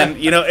 Yeah, and,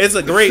 you know, it's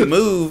a great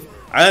move.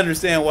 I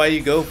understand why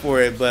you go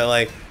for it, but,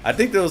 like, I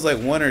think there was, like,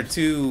 1 or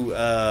 2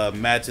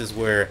 matches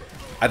where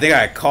I think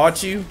I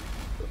caught you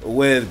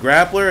with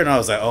Grappler, and I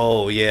was like,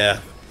 oh, yeah.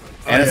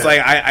 And it's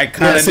like, I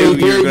kind of knew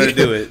you were going to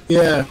do it.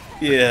 Yeah.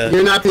 Yeah.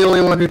 You're not the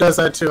only one who does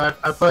that, too. I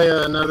play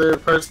another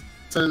person...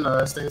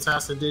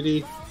 Stantastic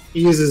Diddy.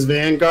 He uses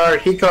Vanguard.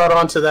 He caught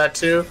on to that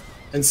too,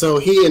 and so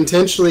he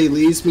intentionally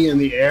leaves me in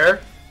the air,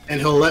 and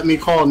he'll let me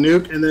call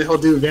nuke, and then he'll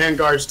do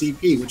Vanguard's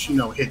DP, which, you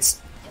know,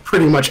 hits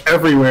pretty much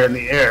everywhere in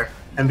the air.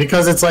 And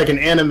because it's like an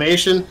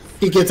animation,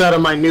 he gets out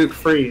of my nuke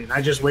free, and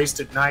I just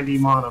wasted 90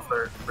 mana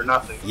for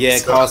nothing. Yeah,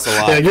 it costs a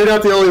lot. Yeah, you're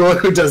not the only one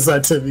who does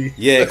that to me.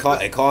 Yeah,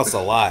 it costs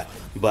a lot,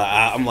 but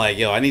I'm like,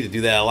 yo, I need to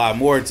do that a lot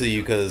more to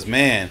you, because,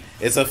 man,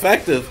 it's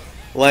effective.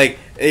 Like,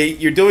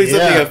 you're doing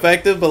something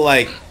effective, but,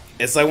 like,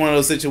 it's like one of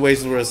those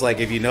situations where it's like,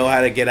 if you know how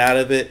to get out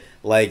of it,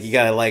 like, you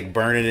gotta, like,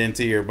 burn it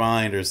into your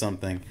mind or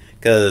something,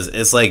 because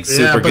it's, like,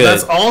 super good.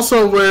 That's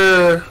also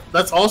where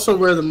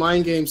the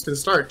mind games can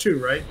start too,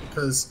 right?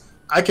 Because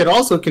I could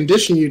also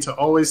condition you to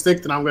always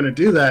think that I'm going to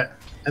do that,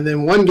 and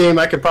then one game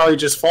I could probably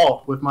just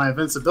fall with my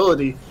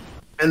invincibility,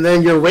 and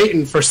then you're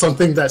waiting for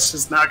something that's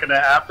just not going to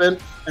happen,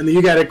 and then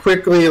you got to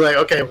quickly, like,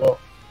 okay, well,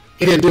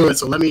 he didn't do it,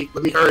 so let me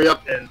hurry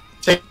up and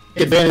take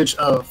advantage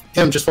of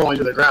him just falling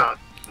to the ground.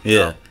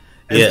 Yeah.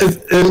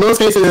 In most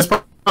cases, it's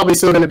probably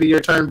still going to be your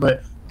turn,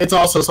 but it's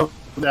also something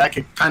that I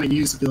could kind of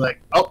use to be like,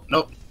 oh,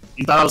 nope,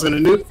 you thought I was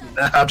going to nuke?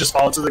 I'll just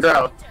fall to the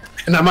ground.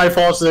 And I might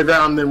fall to the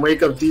ground and then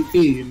wake up DP,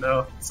 you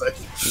know? It's like...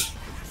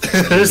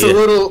 there's a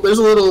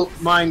little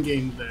mind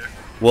game there.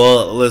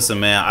 Well, listen,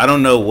 man, I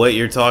don't know what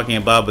you're talking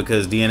about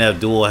because DNF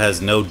Duel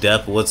has no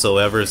depth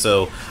whatsoever,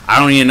 so I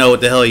don't even know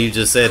what the hell you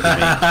just said to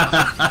me.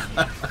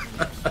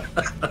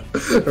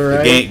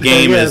 Right?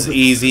 Game is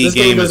easy,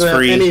 game is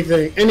free.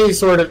 Any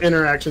sort of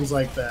interactions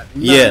like that.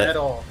 None at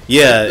all.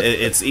 Yeah,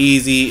 it's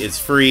easy, it's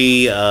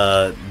free,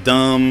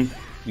 dumb,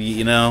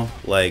 you know,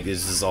 like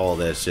it's just all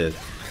that shit.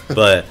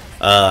 But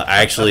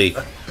I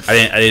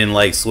didn't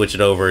like switch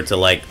it over to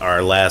like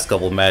our last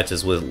couple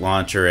matches with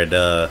Launcher and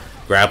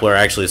Grappler.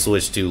 I actually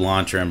switched to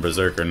Launcher and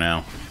Berserker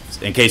now,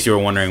 in case you were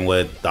wondering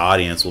what the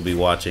audience will be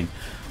watching.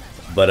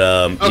 But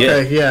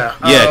yeah,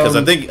 because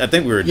I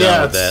think we were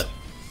done with that.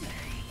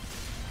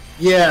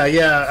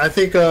 Yeah. I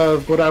think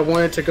what I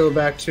wanted to go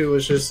back to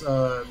was just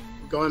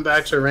going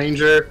back to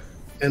Ranger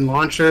and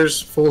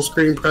Launcher's full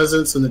screen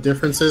presence and the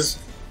differences.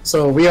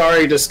 So we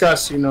already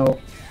discussed, you know,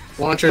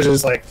 Launcher's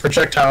is like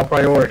projectile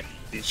priority.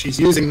 She's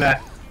using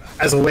that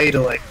as a way to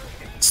like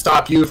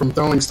stop you from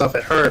throwing stuff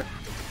at her,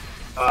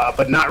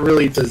 but not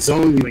really to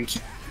zone you and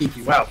keep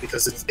you out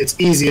because it's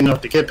easy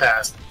enough to get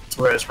past.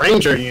 Whereas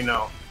Ranger, you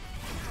know,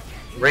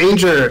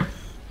 Ranger,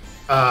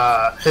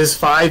 his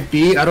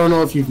 5B, I don't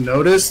know if you've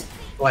noticed,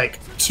 like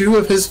 2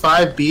 of his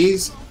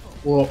 5Bs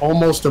will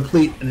almost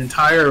deplete an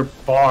entire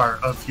bar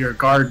of your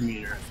guard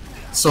meter.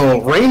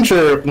 So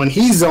Ranger, when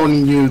he's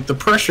zoning you, the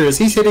pressure is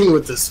he's hitting you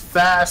with this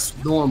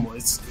fast normal.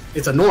 It's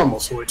a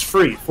normal, so it's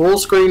free, full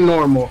screen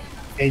normal,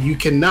 and you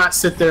cannot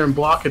sit there and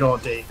block it all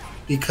day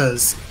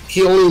because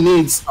he only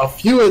needs a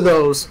few of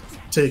those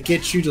to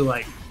get you to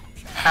like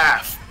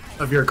half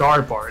of your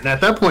guard bar. And at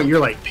that point, you're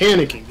like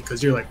panicking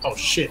because you're like, oh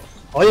shit,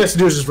 all he has to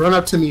do is just run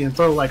up to me and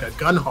throw like a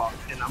gun hawk,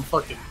 and I'm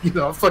fucking, you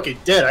know, I'm fucking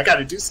dead. I got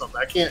to do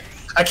something.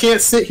 I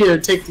can't sit here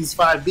and take these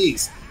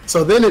 5Bs.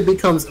 So then it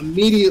becomes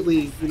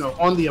immediately, you know,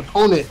 on the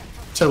opponent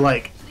to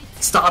like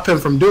stop him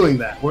from doing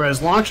that.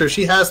 Whereas Launcher,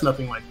 she has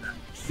nothing like that.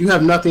 You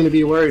have nothing to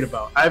be worried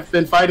about. I've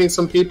been fighting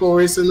some people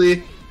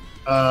recently.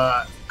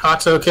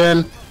 Kato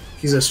Ken,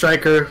 he's a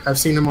striker. I've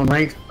seen him on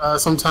rank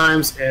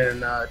sometimes,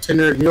 and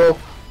Tinder Mule,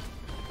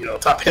 you know,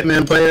 top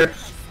hitman player,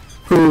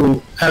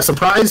 who has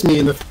surprised me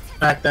in the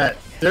fact that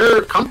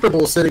they're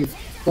comfortable sitting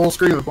full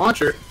screen with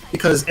Launcher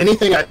because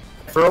anything I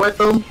throw at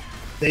them,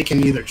 they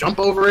can either jump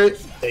over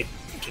it, they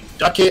can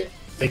duck it,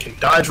 they can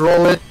dodge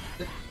roll it.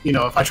 You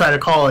know, if I try to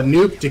call a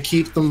nuke to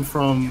keep them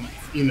from,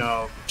 you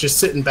know, just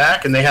sitting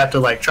back and they have to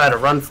like try to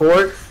run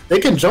forward, they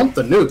can jump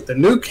the nuke. The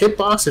nuke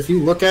hitbox, if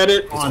you look at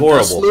it on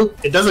this loop,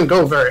 it doesn't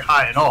go very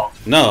high at all.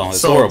 No,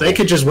 it's horrible. So they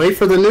could just wait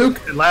for the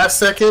nuke and last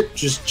second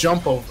just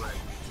jump over it.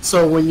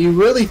 So when you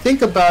really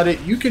think about it,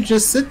 you could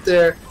just sit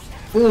there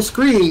full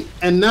screen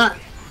and not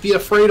be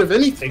afraid of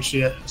anything she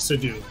has to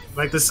do.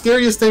 Like the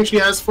scariest thing she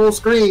has full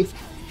screen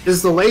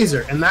is the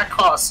laser, and that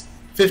costs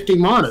 50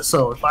 mana.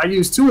 So if I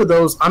use 2 of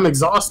those, I'm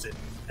exhausted.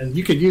 And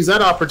you could use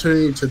that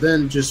opportunity to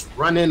then just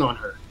run in on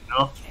her. You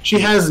know, she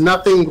has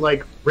nothing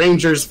like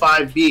Ranger's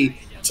 5B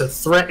to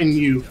threaten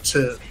you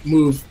to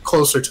move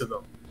closer to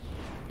them.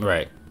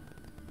 Right.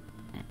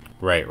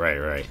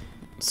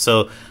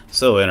 So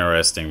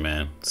interesting,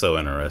 man. So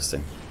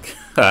interesting.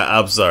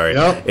 I'm sorry.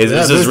 Yep.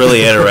 It's just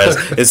really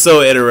interesting. It's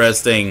so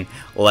interesting,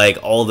 like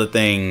all the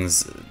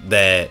things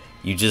that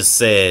you just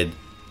said,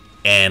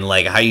 and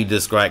like how you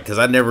describe. Because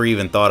I never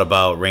even thought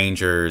about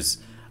Ranger's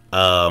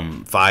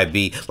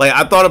 5B. Like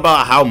I thought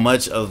about how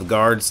much of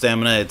guard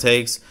stamina it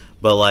takes,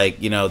 but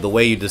like, you know, the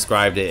way you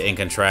described it in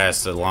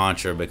contrast to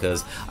Launcher,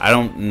 because I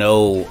don't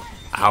know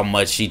how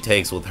much she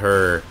takes with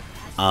her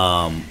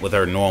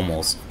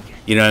normals.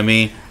 You know what I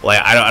mean?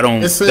 Like I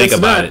don't think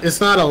about it.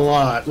 It's not a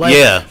lot. Like,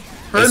 yeah.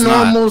 Her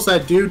normals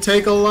that do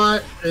take a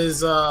lot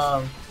is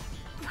her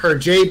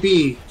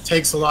JB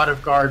takes a lot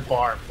of guard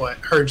bar, but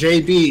her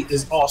JB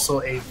is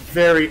also a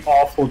very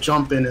awful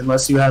jump in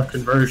unless you have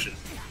conversion.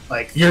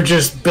 Like you're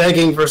just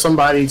begging for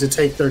somebody to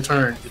take their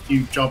turn if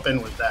you jump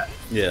in with that.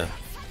 Yeah.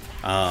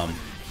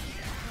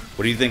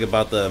 What do you think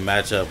about the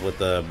matchup with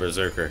the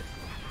Berserker?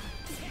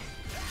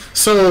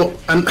 So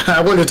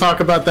I wanted to talk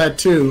about that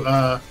too.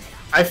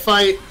 I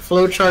fight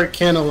Flowchart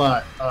Ken a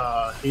lot.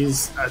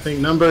 He's, I think,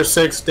 number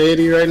 6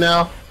 deity right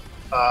now.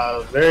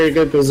 Very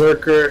good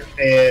Berserker,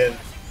 and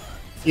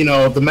you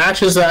know the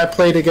matches that I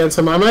played against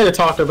him, I might have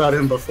talked about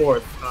him before.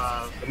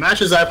 The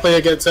matches I play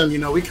against him, you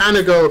know, we kind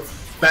of go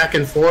back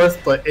and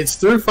forth, but it's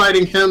through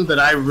fighting him that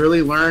I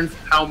really learned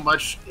how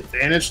much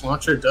advantage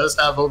Launcher does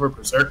have over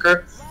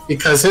Berserker,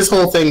 because his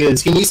whole thing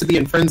is he needs to be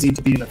in frenzy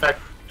to be an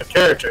effective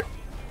character,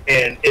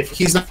 and if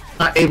he's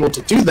not able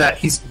to do that,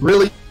 he's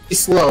really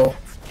slow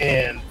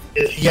and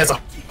he has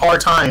a hard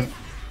time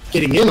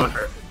getting in on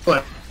her.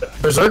 But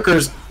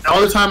Berserkers,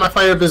 all the time I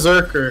fight a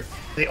Berserker,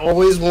 they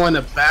always want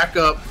to back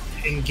up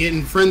and get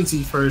in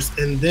frenzy first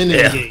and then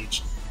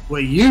engage.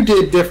 What you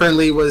did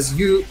differently was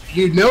you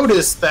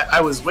noticed that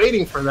I was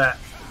waiting for that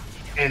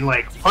and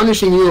like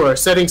punishing you or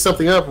setting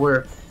something up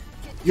where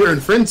you're in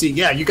frenzy.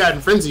 Yeah, you got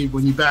in frenzy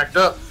when you backed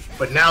up,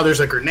 but now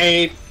there's a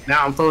grenade.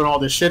 Now I'm throwing all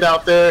this shit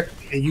out there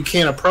and you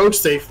can't approach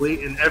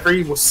safely, and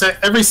every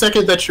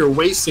second that you're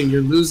wasting,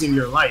 you're losing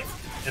your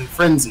life in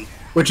frenzy.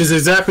 which is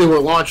exactly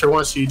what Launcher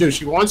wants you to do.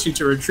 She wants you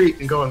to retreat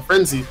and go in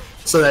frenzy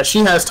so that she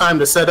has time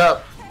to set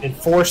up and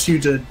force you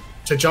to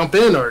jump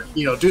in or,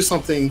 you know, do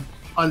something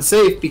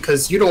unsafe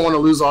because you don't want to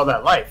lose all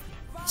that life.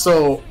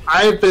 So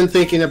I've been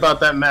thinking about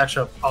that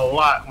matchup a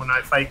lot when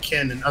I fight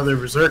Ken and other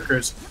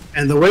Berserkers,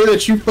 and the way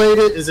that you played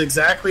it is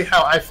exactly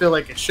how I feel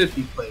like it should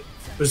be played.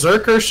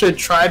 Berserker should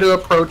try to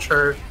approach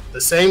her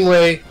the same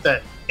way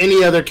that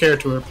any other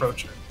character would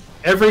approach her.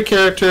 Every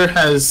character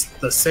has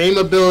the same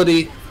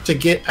ability to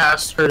get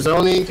past her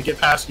zoning, to get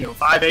past, you know,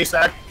 5 ace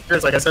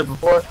actors, like I said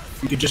before.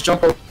 You could just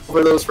jump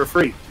over those for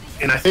free.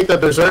 And I think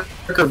that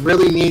Berserker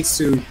really needs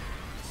to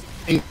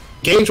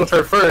engage with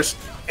her first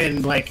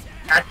and, like,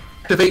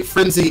 activate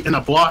Frenzy in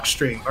a block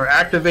string, or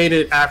activate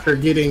it after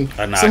getting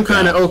some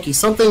kind of Oki.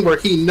 Something where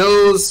he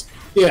knows,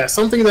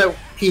 something that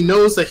he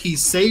knows that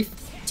he's safe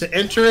to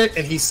enter it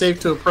and he's safe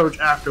to approach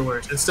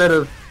afterwards. Instead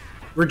of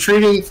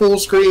retreating full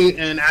screen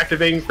and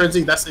activating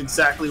Frenzy, that's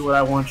exactly what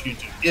I want you to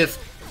do,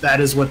 if that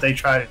is what they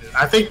try to do.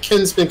 I think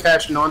Ken's been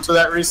catching on to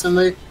that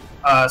recently,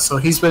 so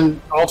he's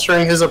been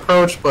altering his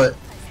approach, but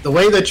the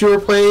way that you were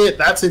playing it,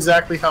 that's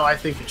exactly how I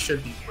think it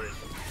should be played.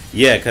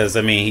 Yeah, because,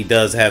 I mean, he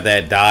does have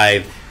that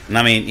dive, and,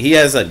 I mean, he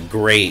has a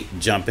great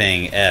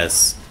jumping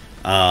S.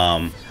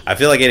 I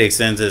feel like it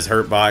extends his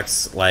hurt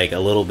box, like, a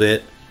little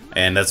bit,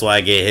 and that's why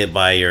I get hit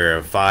by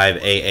your 5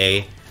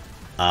 AA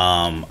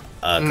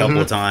a couple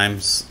of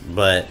times,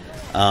 but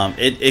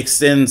it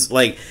extends,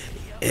 like,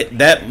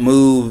 that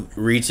move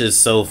reaches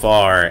so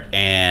far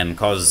and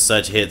causes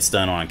such hit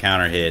stun on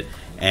counter hit.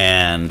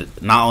 And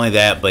not only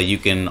that, but you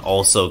can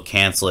also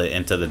cancel it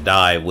into the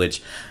dive,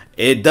 which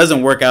it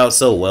doesn't work out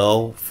so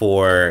well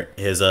for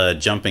his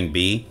jumping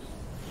B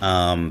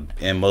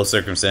in most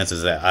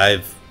circumstances that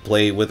I've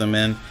played with him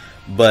in.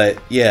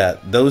 But yeah,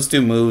 those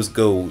two moves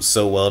go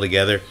so well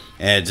together,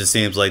 and it just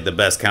seems like the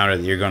best counter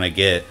that you're going to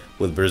get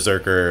with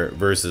Berserker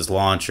versus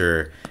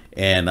Launcher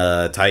in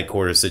a tight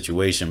quarter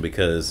situation,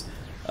 because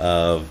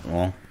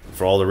well,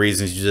 for all the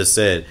reasons you just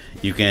said,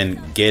 you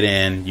can get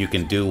in, you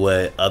can do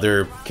what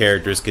other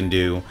characters can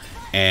do,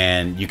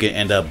 and you can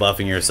end up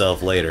buffing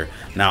yourself later.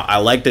 Now, I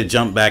like to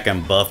jump back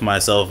and buff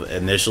myself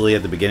initially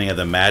at the beginning of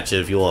the match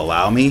if you'll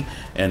allow me.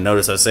 And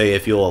notice I say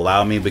if you'll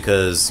allow me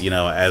because, you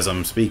know, as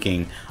I'm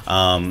speaking,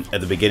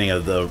 at the beginning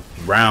of the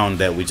round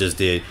that we just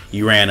did,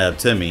 you ran up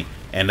to me.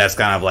 And that's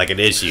kind of like an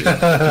issue,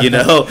 you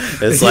know?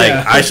 It's like,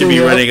 I should be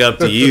running up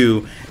to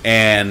you,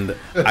 and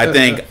I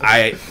think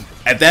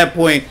at that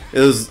point, it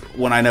was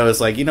when I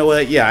noticed, like, you know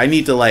what? Yeah, I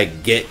need to,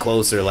 like, get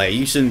closer. Like,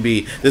 you shouldn't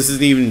be, this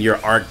isn't even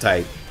your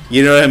archetype.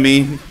 You know what I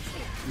mean?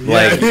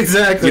 Like, yeah,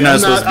 exactly. You're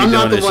not supposed to be I'm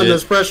doing not the this one shit.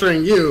 that's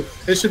pressuring you.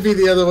 It should be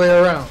the other way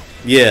around.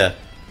 Yeah.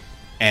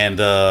 And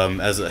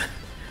as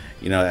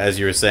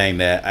you were saying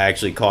that, I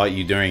actually caught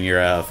you during your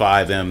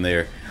 5M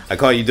there. I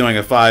caught you doing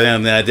a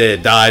 5M, then I did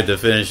a dive to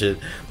finish it.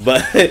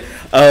 But,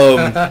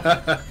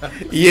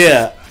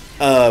 yeah,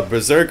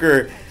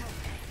 Berserker,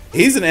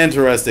 he's an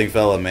interesting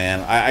fella, man.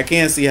 I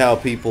can't see how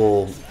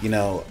people, you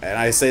know, and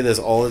I say this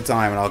all the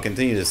time, and I'll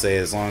continue to say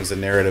it as long as the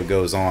narrative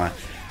goes on,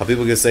 how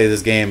people can say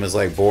this game is,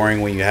 like,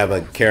 boring when you have a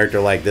character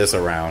like this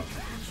around.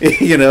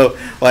 You know,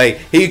 like,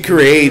 he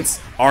creates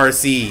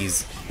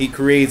RCs. He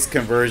creates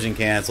conversion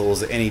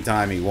cancels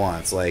anytime he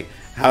wants. Like,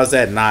 how's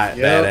that not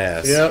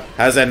badass? Yep.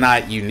 How's that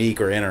not unique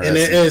or interesting?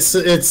 And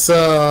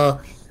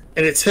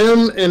it's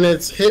him and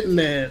it's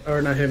Hitman,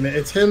 or not Hitman.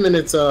 It's him and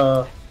it's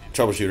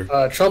Troubleshooter.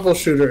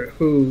 Troubleshooter,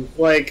 who,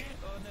 like,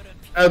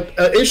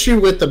 a issue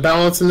with the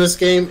balance in this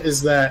game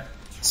is that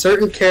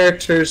certain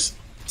characters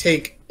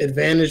take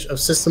advantage of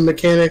system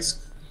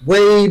mechanics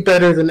way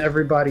better than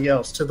everybody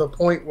else, to the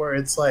point where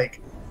it's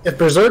like, if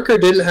Berserker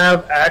didn't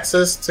have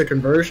access to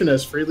conversion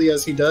as freely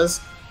as he does,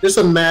 just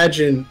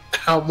imagine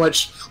how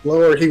much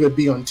lower he would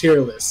be on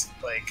tier lists.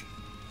 Like,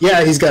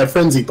 yeah, he's got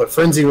Frenzy, but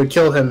Frenzy would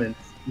kill him, and,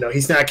 you know,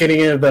 he's not getting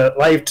any of the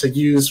life to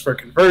use for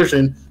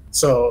conversion,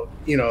 so,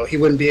 you know, he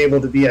wouldn't be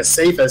able to be as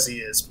safe as he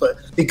is. But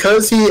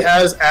because he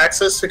has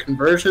access to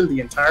conversion the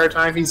entire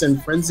time he's in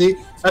Frenzy,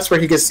 that's where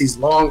he gets these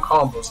long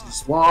combos,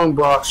 these long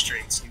block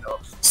streaks, you know,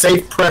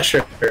 safe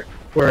pressure,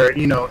 where,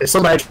 you know, if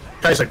somebody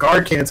tries to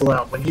guard cancel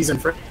out when he's in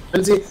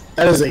Frenzy,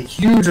 that is a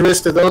huge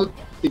risk to them,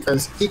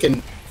 because he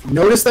can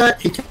notice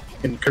that, he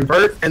can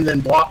convert, and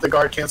then block the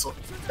guard cancel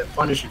and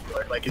punish you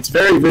for it. Like, it's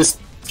very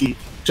risky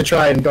to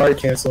try and guard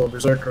cancel a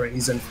Berserker when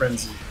he's in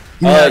Frenzy.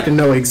 You have to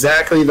know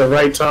exactly the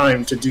right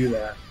time to do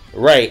that.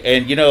 Right,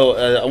 and, you know,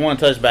 I want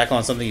to touch back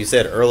on something you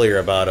said earlier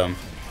about him,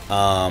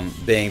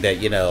 being that,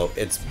 you know,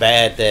 it's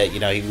bad that, you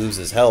know, he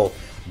loses health,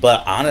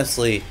 but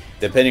honestly,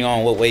 depending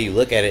on what way you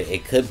look at it,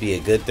 it could be a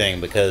good thing,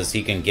 because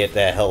he can get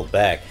that health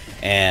back.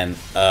 And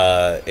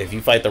if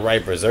you fight the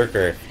right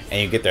Berserker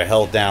and you get their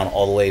health down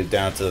all the way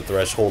down to the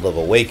threshold of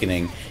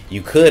Awakening,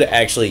 you could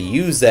actually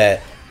use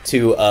that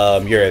to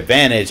your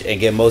advantage and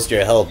get most of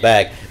your health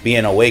back, be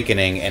an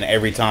Awakening, and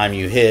every time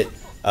you hit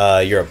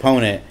your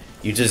opponent,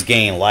 you just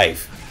gain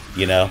life,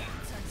 you know?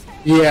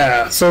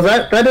 Yeah, so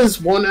that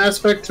is one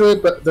aspect to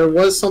it, but there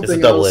was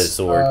something else. It's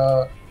a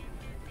double-edged sword.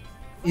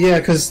 Yeah,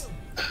 because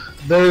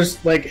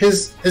there's like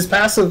his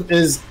passive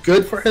is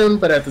good for him,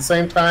 but at the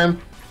same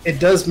time, it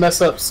does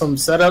mess up some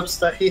setups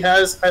that he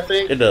has. I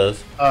think It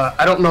does.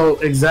 I don't know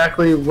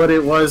exactly what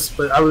it was,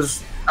 but I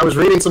was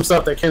reading some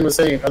stuff that Ken was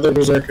saying other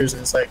berserkers,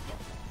 and it's like,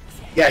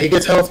 yeah, he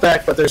gets health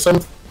back, but there's some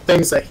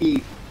things that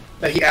he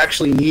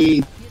actually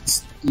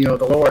needs, you know,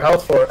 the lower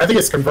health for. I think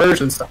it's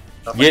conversion stuff.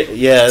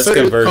 Yeah, it's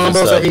certain conversion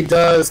combos stuff. that he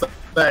does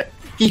that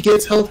he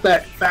gets health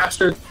back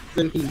faster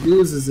than he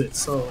loses it,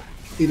 so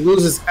he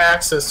loses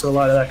access to a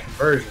lot of that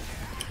conversion.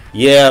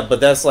 Yeah, but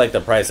that's like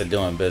the price of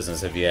doing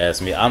business, if you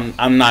ask me.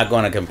 I'm not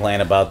going to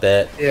complain about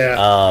that.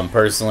 Yeah.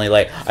 Personally,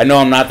 like, I know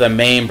I'm not the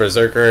main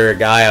berserker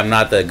guy. I'm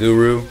not the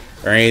guru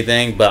or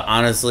anything, but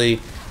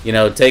honestly, you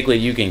know, take what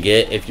you can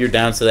get. If you're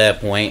down to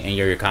that point and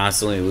you're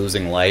constantly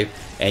losing life,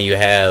 and you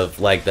have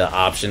like the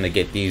option to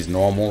get these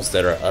normals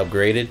that are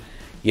upgraded,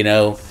 you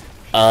know,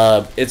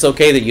 it's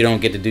okay that you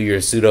don't get to do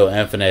your pseudo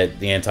infinite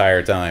the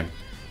entire time.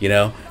 You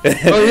know?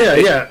 Oh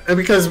yeah, and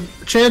because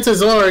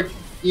chances are,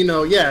 you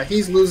know, yeah,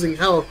 he's losing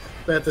health,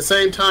 but at the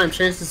same time,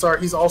 chances are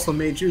he's also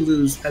made you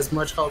lose as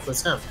much health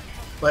as him.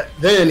 But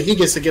then he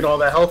gets to get all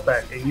that health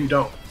back, and you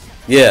don't.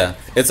 Yeah,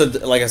 it's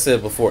like I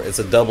said before, it's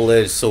a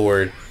double-edged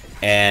sword,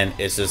 and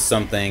it's just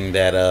something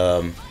that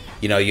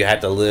you know, you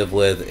have to live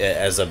with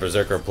as a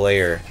berserker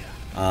player.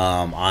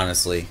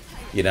 Honestly,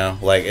 you know,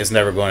 like, it's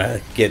never going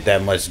to get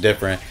that much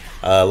different.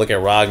 Look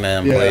at Ragna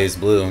and Blaze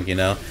Blue, you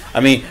know. I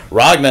mean,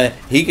 Ragna,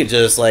 he could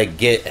just like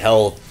get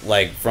health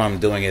like from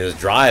doing his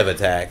drive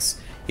attacks,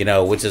 you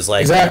know, which is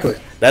like, exactly,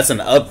 that's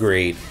an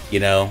upgrade, you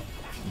know.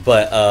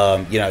 But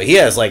you know, he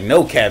has like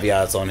no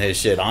caveats on his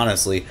shit,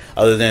 honestly,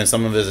 other than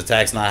some of his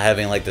attacks not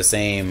having like the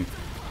same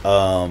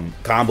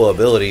combo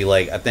ability.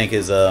 Like, I think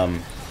his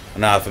I'm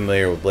not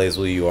familiar with Blaze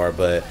Blue you are,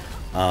 but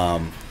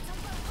Ragna's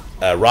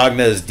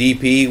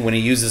DP, when he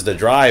uses the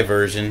drive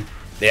version,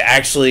 it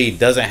actually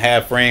doesn't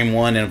have frame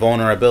 1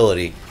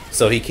 invulnerability,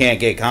 so he can't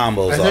get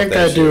combos off that shit. I think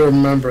I do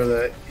remember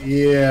that.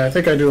 Yeah, I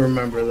think I do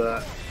remember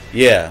that.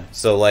 Yeah,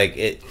 so like,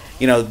 it,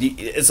 you know,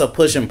 it's a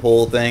push and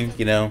pull thing,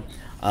 you know.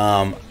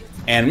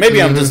 And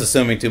maybe I'm just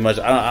assuming too much.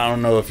 I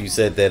don't know if you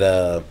said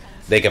that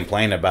they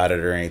complain about it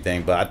or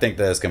anything, but I think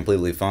that's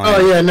completely fine.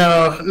 Oh yeah,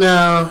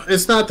 no,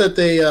 it's not that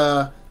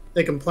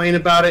they complain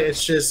about it.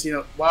 It's just, you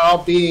know, while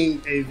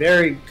being a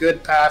very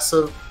good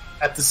passive,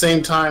 at the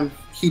same time,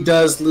 he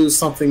does lose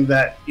something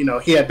that, you know,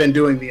 he had been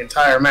doing the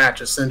entire match,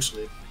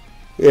 essentially.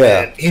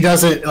 Yeah. And he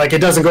doesn't, like, it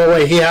doesn't go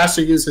away. He has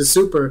to use his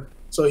super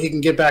so he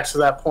can get back to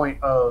that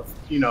point of,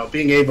 you know,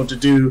 being able to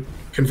do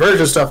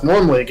conversion stuff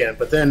normally again.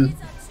 But then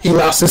he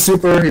lost his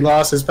super, he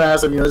lost his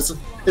passive. You know, it's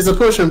a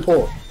push and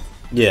pull.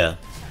 Yeah.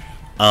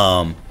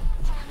 But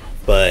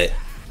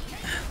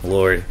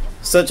Lord,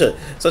 such a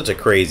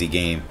crazy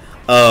game.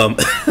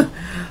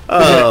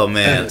 Oh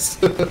man,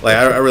 like,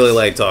 I really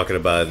like talking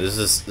about it. There's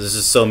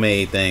just so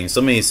many things,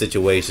 so many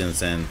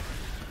situations, and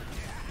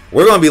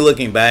we're gonna be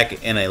looking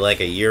back in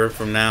a year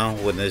from now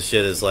when this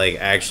shit is like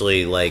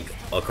actually like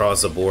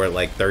across the board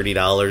like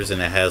 $30,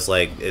 and it has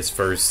like its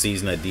first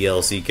season of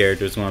DLC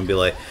characters. We're gonna be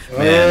like,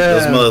 man,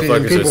 those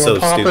motherfuckers are so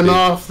stupid.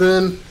 Off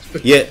then.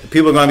 Yeah,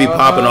 people are gonna be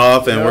popping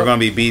off, and we're gonna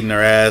be beating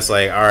their ass.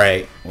 Like, all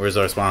right, where's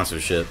our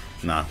sponsorship?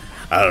 Nah.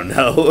 I don't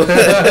know.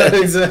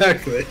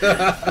 Exactly.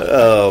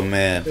 Oh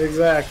man.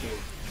 Exactly.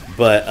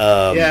 But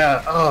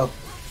yeah. Oh.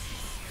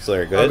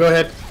 Sorry. Go ahead. Go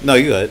ahead. No,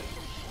 you go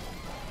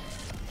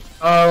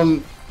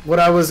ahead. What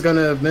I was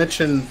gonna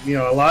mention, you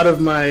know, a lot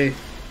of my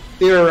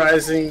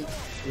theorizing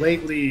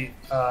lately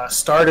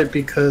started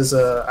because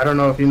I don't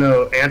know if you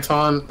know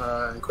Anton,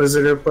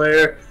 Inquisitor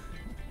player.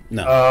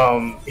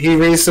 No. He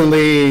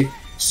recently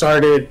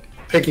started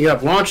picking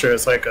up Launcher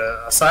as like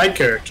a side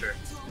character,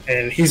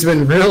 and he's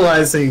been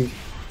realizing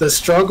the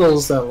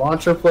struggles that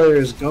Launcher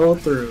players go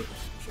through.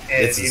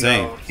 And, it's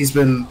insane. Know, he's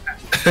been,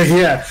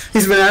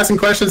 he's been asking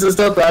questions and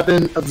stuff, but I've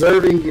been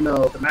observing, you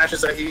know, the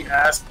matches that he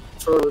asked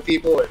for the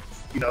people, and,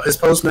 you know, his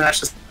post-match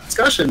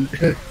discussion.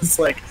 It's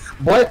like,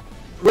 what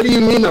do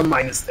you mean I'm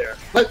minus there?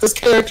 What, this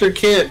character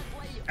can't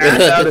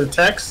act out of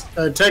tech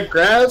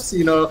grabs,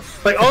 you know?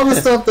 Like, all the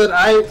stuff that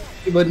I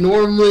would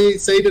normally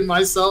say to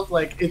myself,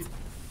 like,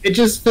 it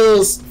just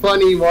feels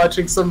funny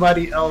watching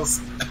somebody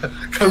else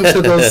come to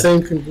those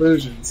same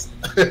conclusions.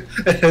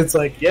 It's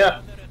like,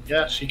 yeah,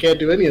 she can't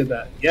do any of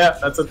that. Yeah,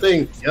 that's a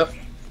thing. Yep.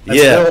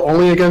 That's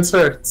only against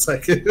her. It's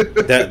like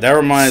that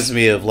reminds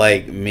me of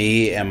like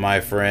me and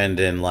my friend,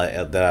 and like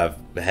that I've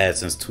had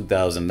since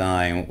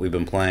 2009. We've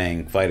been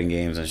playing fighting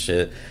games and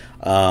shit.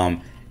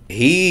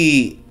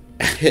 He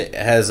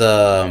has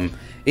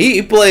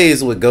he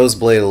plays with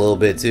Ghostblade a little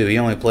bit too. He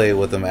only played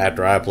with him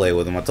after I played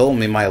with him. I told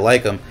him he might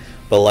like him.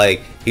 But,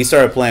 like, he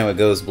started playing with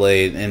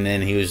Ghostblade, and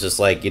then he was just,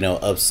 like, you know,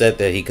 upset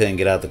that he couldn't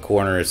get out the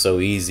corner so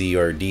easy,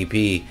 or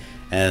DP.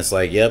 And it's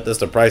like, yep, that's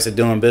the price of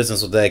doing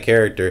business with that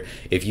character.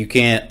 If you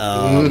can't,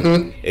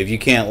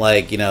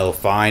 like, you know,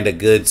 find a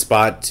good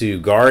spot to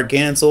guard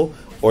cancel,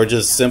 or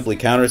just simply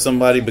counter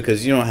somebody,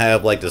 because you don't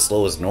have, like, the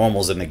slowest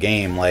normals in the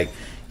game. Like,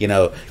 you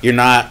know, you're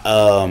not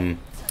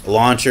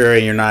Launcher,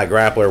 and you're not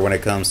Grappler when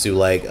it comes to,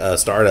 like,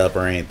 startup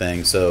or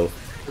anything. So,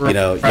 You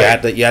know,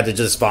 Right. you have to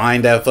just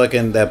find that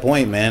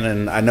point, man.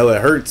 And I know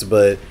it hurts,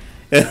 but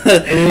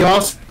And you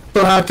also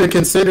have to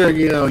consider,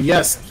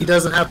 yes, he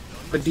doesn't have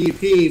a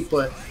DP,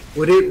 but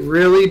would it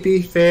really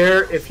be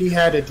fair if he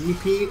had a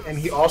DP and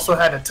he also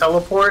had a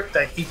teleport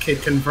that he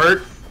could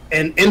convert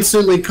and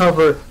instantly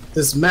cover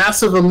this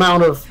massive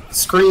amount of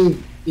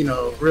screen,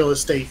 real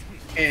estate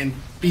and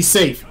be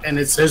safe? And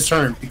it's his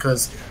turn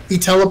because he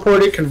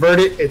teleported,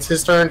 converted. It's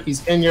his turn.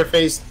 He's in your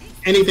face.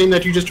 Anything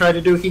that you just tried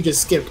to do, he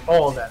just skipped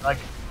all of that. Like,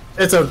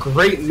 it's a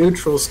great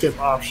neutral skip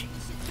option.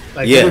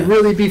 Like, yeah. would it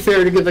really be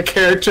fair to give a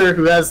character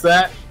who has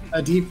that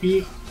a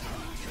DP?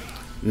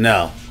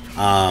 No.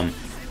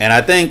 And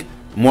I think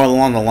more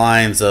along the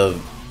lines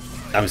of,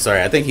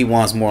 I think he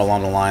wants more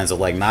along the lines of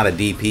like not a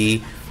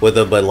DP with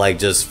it, but like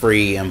just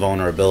free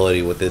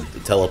invulnerability with the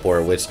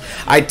teleport, which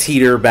I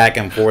teeter back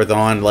and forth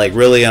on. Like,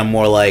 really, I'm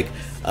more like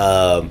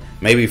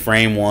maybe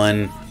frame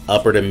 1,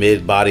 upper to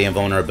mid body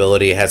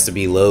invulnerability. It has to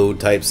be load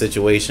type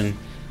situation.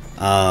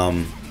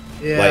 Yeah,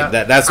 like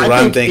that's what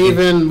I'm thinking.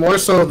 Even more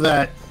so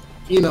that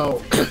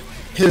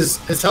his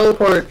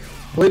teleport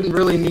wouldn't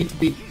really need to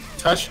be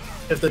touched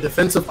if the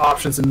defensive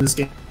options in this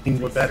game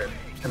were better,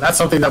 and that's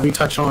something that we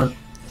touch on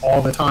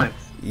all the time.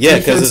 Yeah,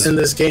 because in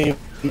this game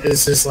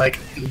is just like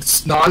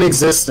it's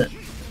non-existent.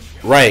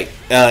 Right.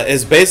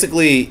 It's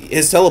basically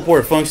his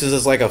teleport functions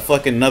as like a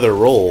fucking another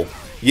role.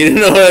 You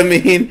know what I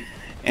mean?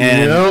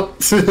 And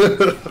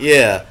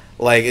yeah,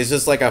 like it's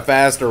just like a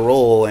faster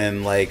roll,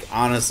 and like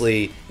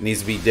honestly, it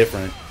needs to be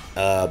different.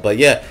 But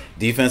yeah,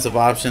 defensive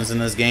options in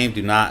this game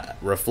do not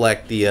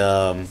reflect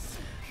the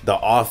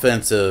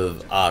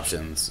offensive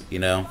options.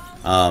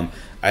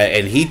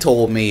 And he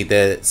told me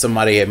that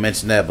somebody had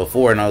mentioned that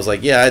before, and I was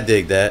like, yeah, I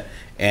dig that.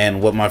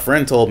 And what my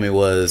friend told me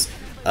was,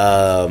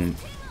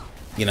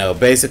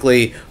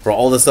 basically for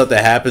all the stuff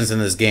that happens in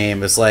this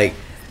game, it's like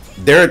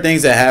there are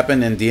things that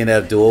happen in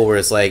DNF Duel where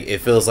it's like it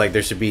feels like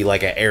there should be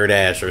like an air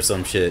dash or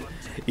some shit,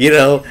 and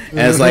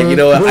it's like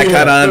I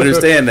kind of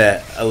understand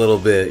that a little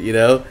bit,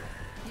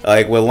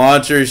 like when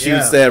Launcher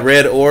shoots that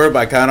red orb,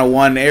 I kind of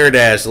want an air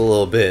dash a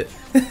little bit,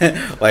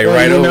 like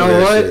right over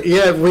that shit.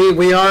 Yeah,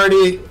 we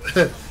already.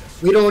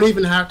 We don't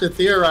even have to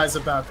theorize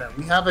about that.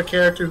 We have a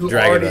character who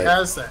already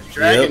has that.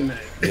 Dragon Knight.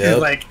 Yep.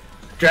 Like,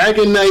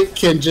 Dragon Knight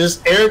can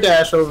just air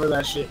dash over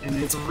that shit,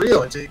 and it's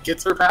real. It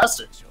gets her past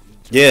it.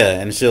 Yeah,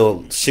 and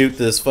she'll shoot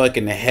this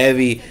fucking the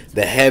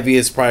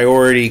heaviest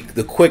priority,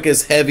 the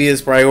quickest,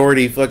 heaviest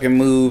priority fucking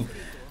move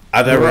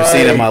I've ever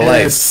seen in my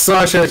life. It's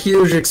such a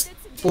huge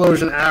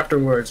explosion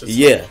afterwards.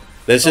 Yeah,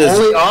 that's just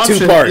the only option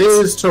 2 parts.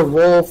 is to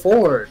roll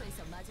forward.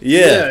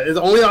 Yeah,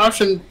 the only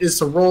option is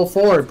to roll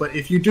forward, but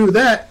if you do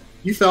that,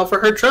 you fell for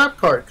her trap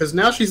card, because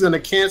now she's going to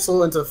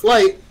cancel into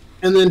flight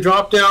and then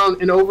drop down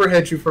and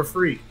overhead you for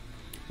free.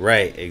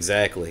 Right,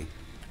 exactly,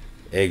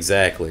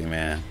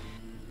 man.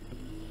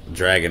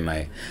 Dragon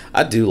Knight.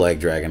 I do like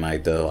Dragon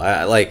Knight though.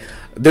 I like.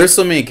 There's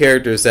so many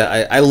characters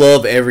that I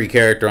love every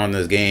character on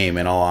this game.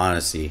 In all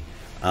honesty,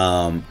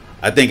 I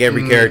think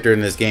every character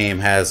in this game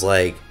has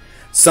like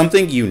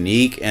something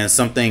unique and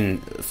something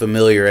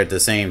familiar at the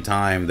same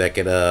time that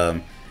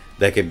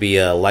could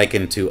be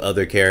likened to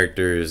other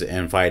characters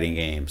in fighting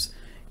games.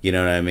 You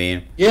know what I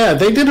mean? Yeah,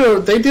 they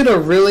did a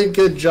really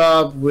good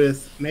job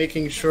with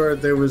making sure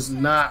there was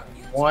not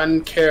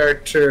one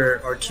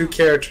character or two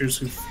characters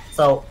who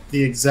felt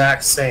the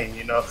exact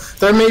same.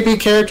 There may be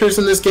characters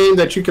in this game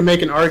that you can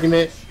make an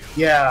argument.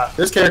 Yeah,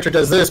 this character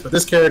does this, but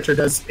this character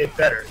does it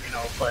better.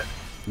 But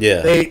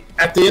yeah,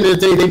 at the end of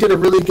the day, they did a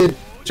really good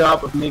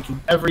job of making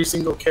every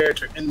single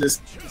character in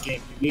this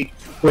game unique,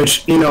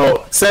 which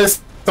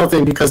says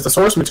something, because the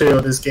source material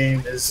of this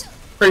game is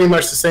pretty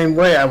much the same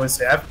way. I would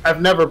say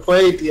I've never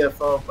played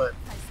DFO, but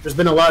there's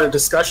been a lot of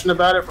discussion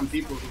about it from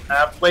people who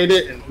have played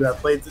it and who have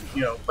played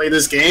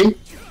this game,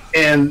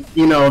 and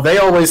they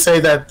always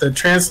say that the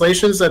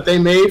translations that they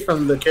made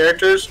from the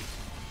characters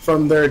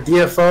from their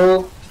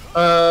DFO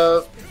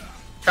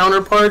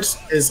counterparts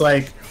is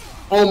like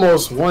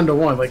almost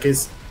 1-to-1. Like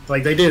it's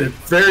like they did a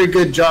very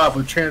good job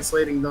of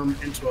translating them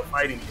into a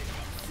fighting game.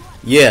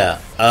 Yeah,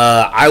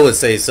 I would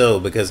say so,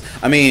 because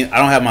I don't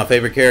have my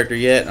favorite character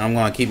yet, and I'm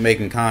gonna keep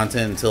making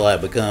content until I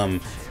become,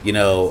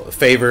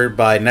 favored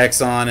by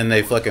Nexon, and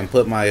they fucking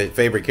put my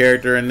favorite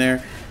character in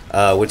there,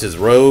 which is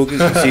Rogue.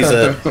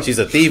 She's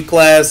a thief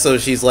class, so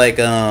she's like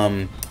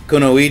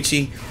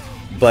Kunoichi,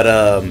 but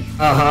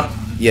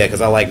yeah,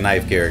 because I like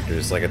knife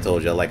characters. Like I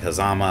told you, I like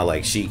Hazama, I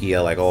like Shiki, I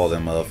like all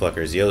them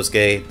motherfuckers.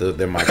 Yosuke,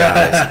 they're my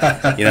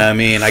guys. You know what I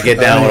mean? I get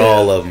down with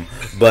all of them,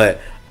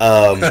 but.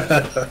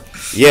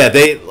 Yeah,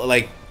 they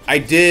like. I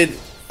did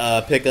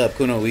pick up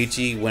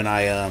Kunoichi when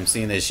I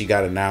seen that she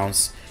got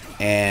announced,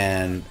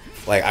 and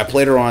like I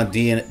played her on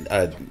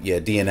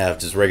DNF,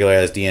 just regular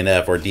as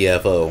DNF or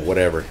DFO,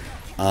 whatever.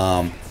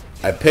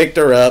 I picked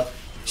her up.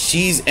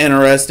 She's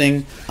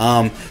interesting.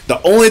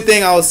 The only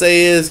thing I'll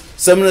say is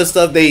some of the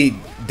stuff they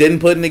didn't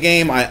put in the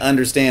game, I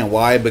understand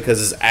why,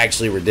 because it's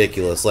actually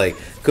ridiculous. Like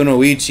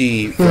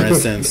Kunoichi, for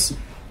instance,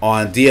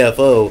 on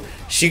DFO.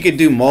 She could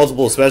do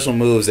multiple special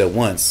moves at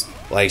once.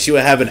 Like she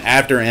would have an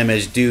after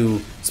image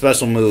do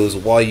special moves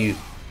while you.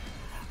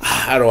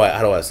 How do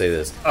I say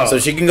this? Oh. So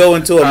she can go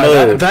into a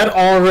mode that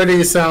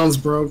already sounds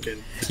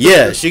broken.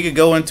 Yeah, she could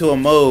go into a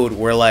mode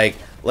where, like,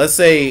 let's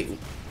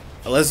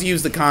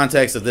use the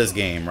context of this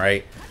game,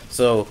 right?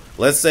 So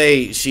let's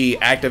say she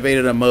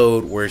activated a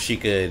mode where she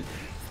could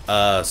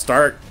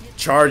start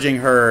charging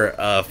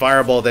her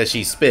fireball that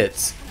she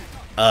spits,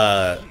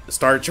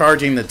 start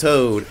charging the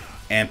toad,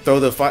 and throw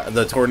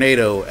the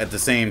tornado at the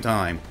same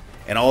time,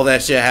 and all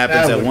that shit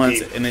happens at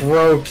once. And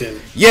broken.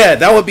 Yeah,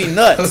 that would be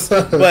nuts.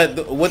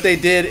 But what they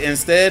did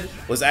instead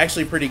was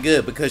actually pretty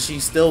good because she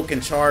still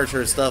can charge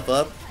her stuff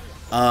up,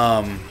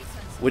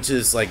 which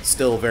is like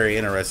still very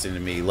interesting to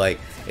me. Like,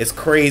 it's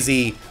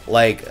crazy,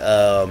 like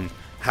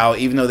how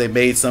even though they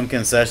made some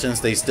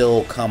concessions, they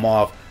still come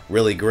off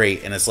really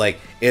great. And it's like,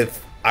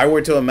 if I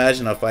were to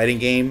imagine a fighting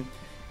game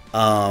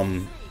out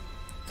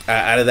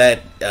of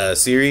that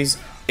series,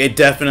 it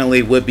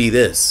definitely would be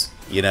this,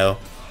 you know?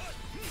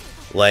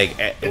 Like,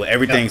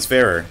 everything's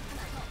fairer.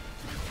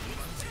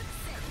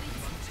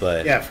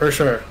 But yeah, for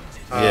sure.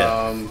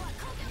 Yeah.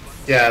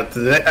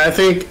 I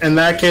think in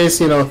that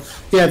case, you know,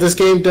 yeah, this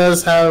game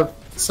does have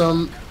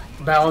some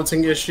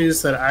balancing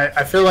issues that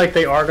I feel like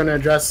they are going to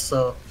address.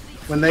 So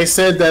when they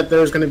said that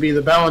there's going to be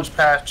the balance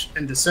patch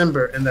in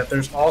December and that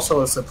there's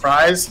also a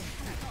surprise,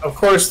 of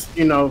course,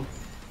 you know,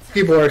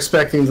 people are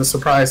expecting the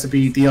surprise to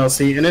be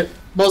DLC, and it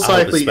most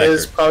likely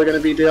is probably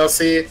going to be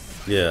DLC.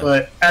 Yeah.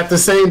 But at the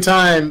same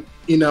time,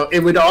 you know, it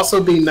would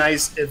also be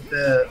nice if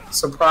the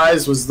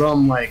surprise was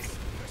them, like,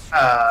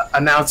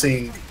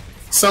 announcing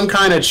some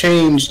kind of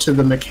change to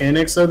the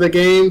mechanics of the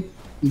game.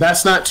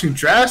 That's not too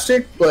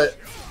drastic, but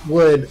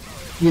would,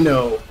 you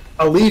know,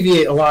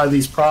 alleviate a lot of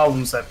these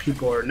problems that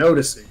people are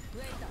noticing.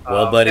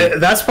 Well, buddy,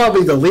 that's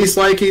probably the least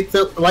likely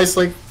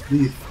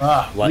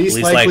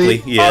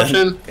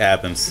option.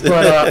 Happens.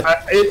 But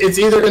it's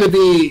either going to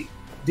be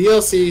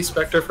DLC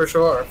Spectre for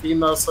sure, or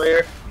Female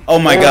Slayer. Oh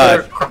my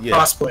god,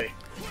 crossplay.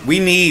 We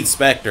need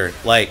Spectre.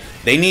 Like,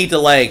 they need to,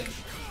 like,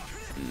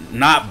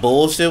 not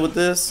bullshit with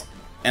this,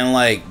 and,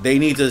 like, they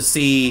need to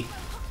see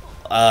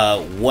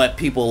what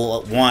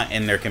people want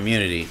in their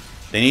community.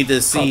 They need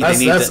to see.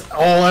 That's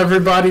all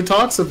everybody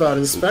talks about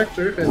is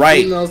Spectre and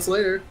Female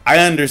Slayer. I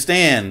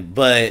understand,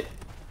 but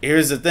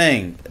here's the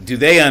thing: do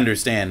they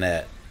understand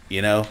that?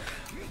 You know,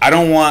 I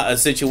don't want a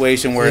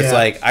situation where it's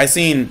like I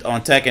seen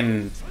on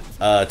Tekken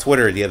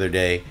Twitter the other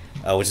day,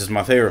 which is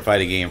my favorite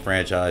fighting game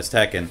franchise,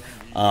 Tekken.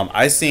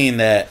 I seen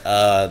that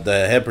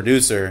the head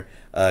producer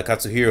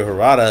Katsuhiro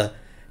Harada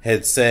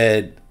had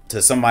said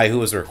to somebody who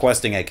was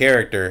requesting a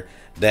character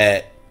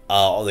that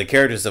all the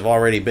characters have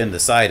already been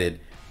decided.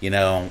 You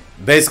know,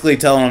 basically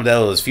telling them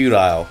that it was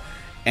futile.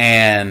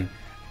 And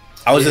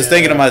I was just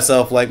thinking to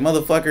myself, like,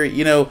 motherfucker,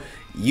 you know,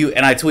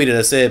 and I tweeted,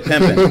 I said,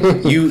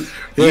 Pimpin', you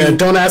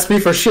don't ask me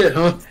for shit,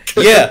 huh?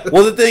 Yeah,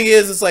 well, the thing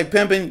is, it's like,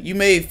 Pimpin', you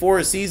made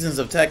 4 seasons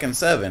of Tekken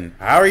 7.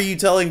 How are you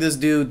telling this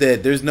dude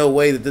that there's no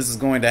way that this is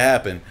going to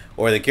happen?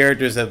 Or the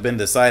characters have been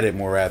decided,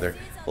 more rather.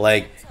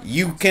 Like,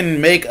 you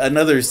can make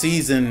another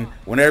season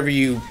whenever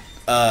you,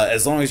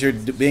 as long as you're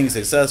being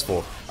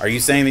successful. Are you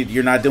saying that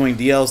you're not doing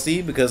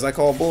DLC? Because I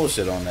call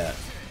bullshit on that,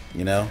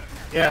 you know?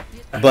 Yeah,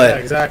 but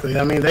exactly.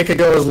 I mean, they could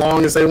go as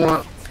long as they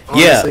want,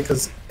 honestly,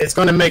 because it's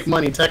going to make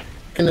money. Tekken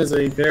is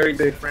a very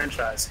big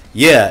franchise.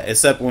 Yeah,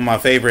 except when my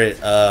favorite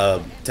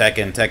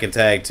Tekken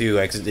Tag 2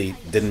 actually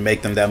didn't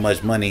make them that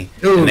much money.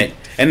 Dude,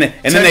 and then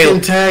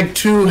Tekken Tag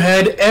 2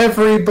 had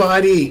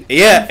everybody.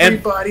 Yeah,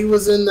 everybody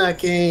was in that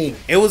game.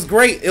 It was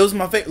great. It was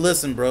my favorite.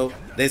 Listen, bro,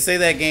 they say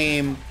that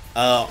game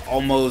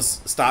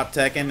almost stopped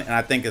Tekken, and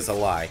I think it's a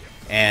lie.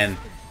 And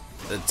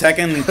the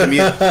Tekken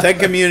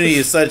community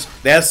is such,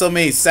 they have so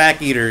many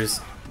sack eaters,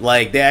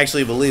 like, they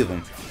actually believe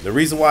them. The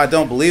reason why I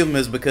don't believe them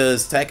is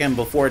because Tekken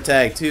before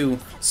Tag 2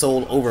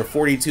 sold over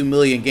 42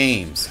 million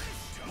games.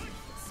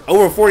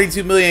 Over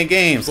 42 million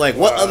games. Like,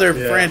 what other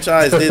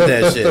franchise did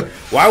that shit?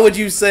 Why would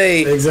you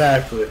say,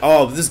 exactly,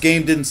 oh, this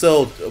game didn't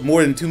sell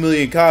more than 2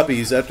 million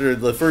copies after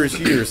the first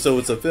year, so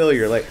it's a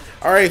failure? Like,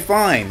 alright,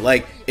 fine.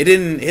 Like, it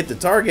didn't hit the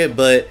target,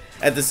 but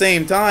at the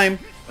same time,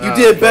 you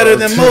did better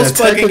than most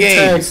fucking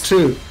games.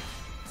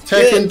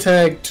 Tekken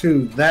Tag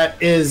 2,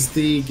 that is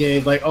the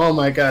game. Like, oh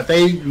my god,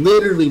 they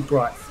literally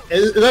brought,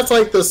 that's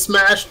like the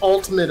Smash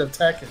Ultimate of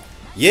Tekken.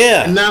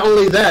 Yeah. And not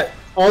only that,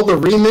 all the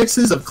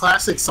remixes of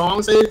classic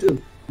songs they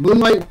do.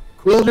 Moonlight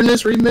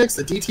Wilderness remix,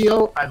 the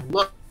DTO, I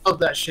love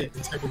that shit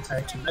in Tekken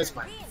Tag 2. That's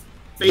my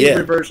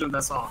favorite version of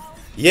that song.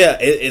 Yeah,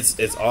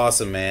 it's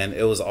awesome, man.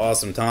 It was an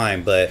awesome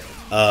time, but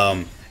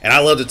and I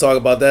love to talk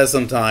about that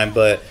sometime,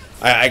 but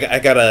I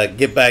gotta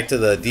get back to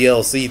the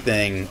DLC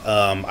thing.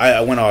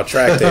 I went off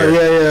track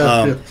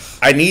there.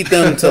 I need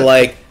them to,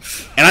 like,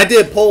 and I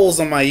did polls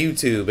on my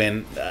YouTube,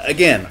 and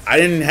again, I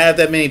didn't have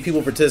that many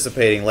people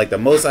participating. Like, the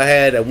most I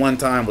had at one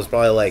time was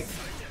probably like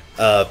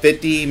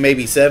 50,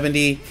 maybe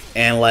 70,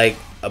 and like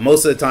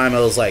most of the time it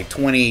was like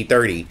 20,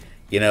 30,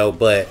 you know.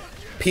 But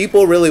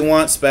people really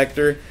want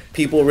Spectre.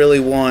 People really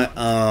want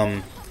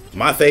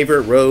my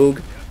favorite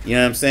Rogue. You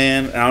know what I'm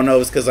saying? I don't know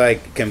if it's because I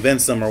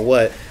convinced them or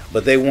what,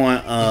 but they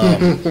want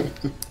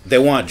They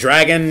want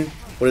Dragon.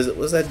 What is it?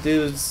 What's that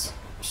dude's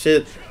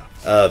shit?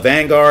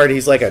 Vanguard.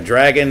 He's like a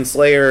Dragon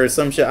Slayer or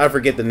some shit. I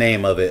forget the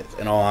name of it,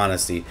 in all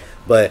honesty.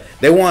 But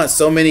they want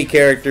so many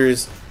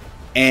characters,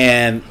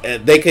 and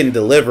they can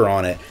deliver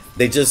on it.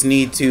 They just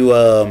need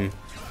to.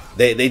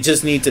 They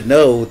just need to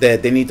know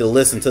that they need to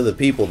listen to the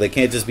people. They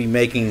can't just be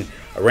making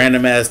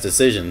random ass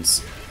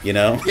decisions. You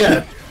know?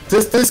 Yeah.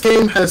 This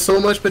game has so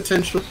much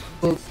potential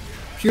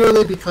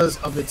purely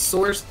because of its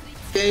source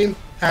game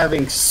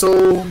having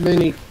so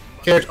many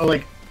characters,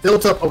 like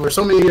built up over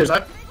so many years.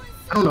 I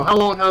don't know how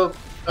long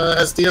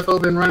has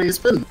DFO been running. It's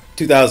been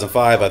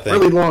 2005, I think.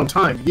 Really long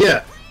time.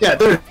 Yeah.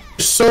 There's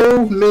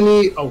so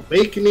many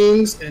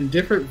awakenings and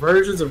different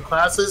versions of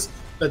classes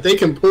that they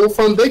can pull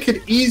from. They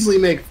could easily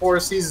make 4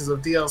 seasons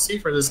of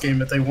DLC for this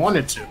game if they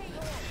wanted to.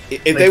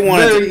 If they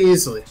wanted very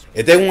easily.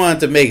 If they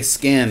wanted to make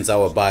skins, I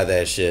would buy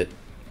that shit.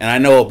 And I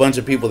know a bunch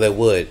of people that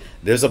would.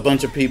 There's a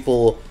bunch of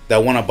people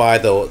that want to buy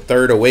the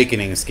Third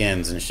Awakening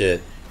skins and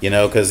shit. You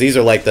know, because these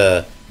are like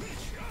I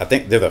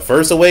think they're the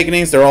First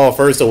Awakenings. They're all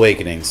First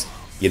Awakenings.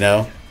 You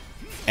know?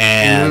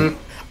 And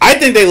I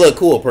think they look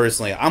cool,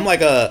 personally. I'm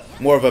like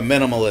more of a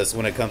minimalist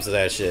when it comes to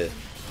that shit.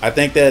 I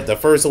think that the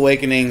First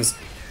Awakenings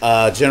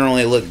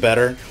generally look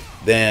better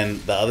than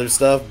the other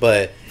stuff.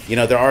 But, you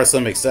know, there are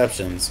some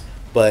exceptions.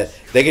 But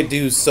they could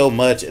do so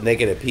much and they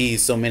could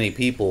appease so many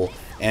people.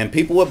 And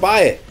people would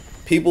buy it.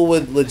 People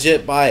would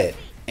legit buy it,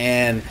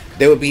 and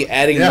they would be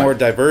adding more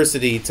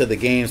diversity to the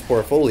game's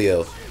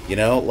portfolio. You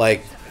know,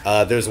 like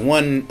there's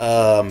one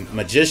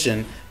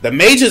magician. The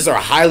mages are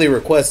highly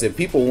requested.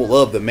 People will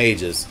love the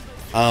mages.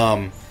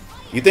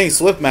 You think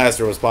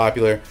Swiftmaster was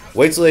popular?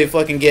 Wait till they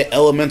fucking get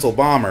Elemental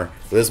Bomber.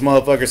 This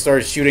motherfucker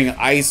starts shooting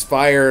ice,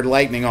 fire,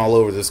 lightning all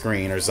over the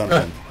screen or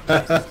something.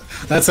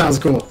 That sounds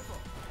cool.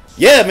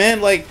 Yeah,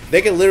 man, like,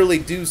 they can literally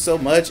do so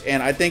much,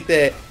 and I think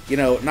that, you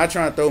know, not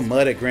trying to throw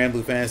mud at Grand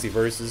Blue Fantasy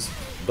Versus,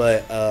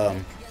 but,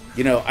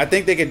 you know, I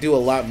think they could do a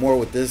lot more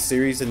with this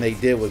series than they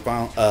did with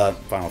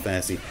Final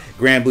Fantasy,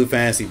 Grand Blue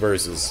Fantasy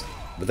Versus,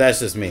 but that's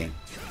just me.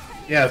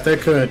 Yeah, they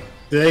could.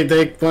 They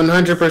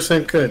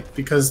 100% could,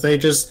 because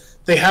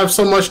they have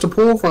so much to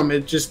pull from.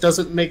 It just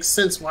doesn't make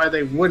sense why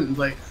they wouldn't.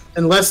 Like,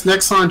 unless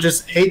Nexon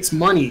just hates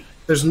money,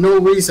 there's no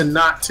reason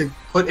not to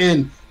put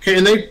in. Okay,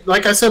 and they,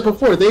 like I said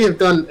before, they have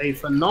done a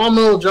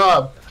phenomenal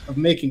job of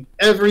making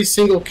every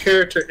single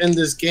character in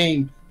this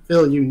game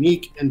feel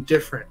unique and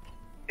different.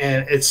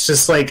 And it's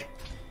just like,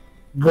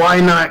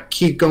 why not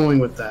keep going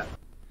with that?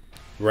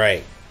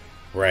 Right.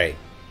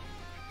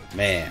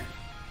 Man,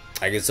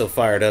 I get so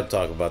fired up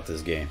talking about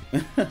this game.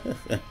 No,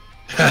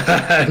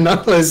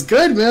 it's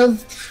good, man.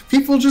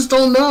 People just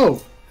don't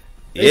know.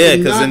 Yeah,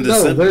 because in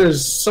December,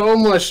 there's so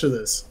much to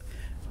this.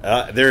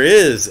 There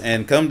is,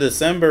 and come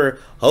December,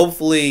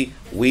 hopefully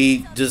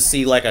we just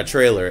see like a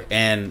trailer.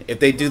 And if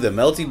they do the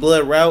Melty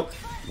Blood route,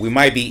 we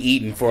might be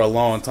eating for a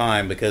long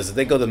time, because if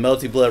they go the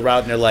Melty Blood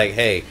route and they're like,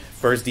 hey,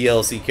 first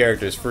DLC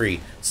character is free.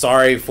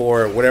 Sorry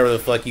for whatever the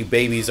fuck you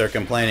babies are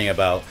complaining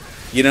about.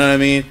 You know what I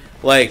mean?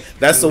 Like,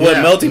 that's what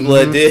Melty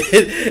Blood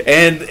did,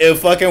 and it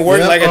fucking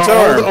worked like a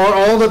charm.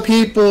 All the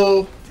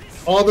people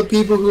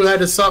who had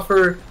to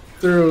suffer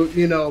through,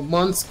 you know,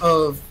 months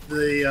of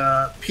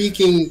the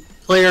peaking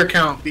player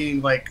count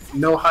being like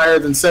no higher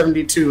than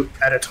 72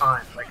 at a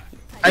time. Like,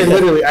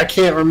 I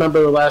can't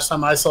remember the last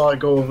time I saw it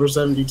go over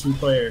 72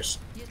 players.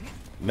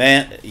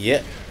 Man,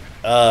 yeah.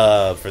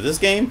 For this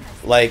game,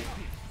 like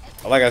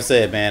I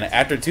said, man,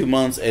 after 2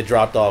 months it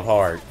dropped off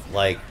hard.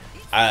 Like,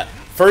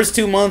 first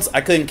 2 months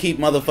I couldn't keep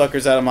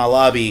motherfuckers out of my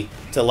lobby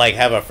to like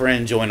have a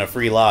friend join a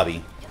free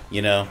lobby,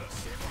 you know.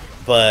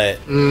 But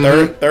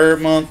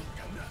third month,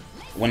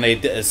 when they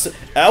did,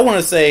 I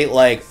want to say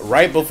like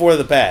right before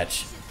the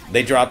patch,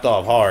 they dropped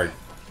off hard.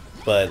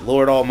 But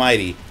Lord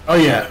Almighty, oh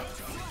yeah,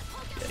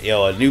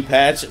 yo, a new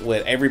patch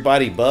with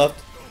everybody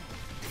buffed.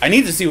 I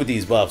need to see what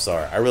these buffs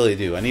are. I really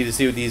do. I need to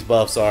see what these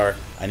buffs are.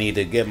 I need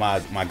to get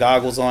my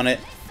goggles on it.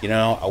 You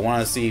know, I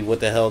want to see what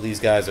the hell these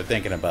guys are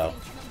thinking about.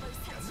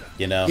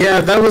 You know? Yeah,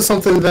 that was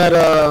something that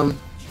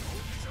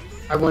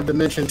I wanted to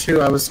mention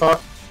too. I was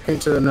talking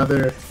to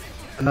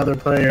another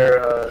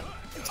player,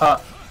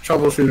 top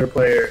troubleshooter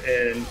player,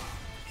 and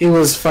he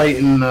was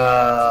fighting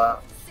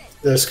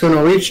this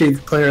Kunoichi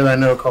player that I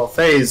know called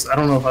FaZe. I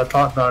don't know if I've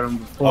talked about him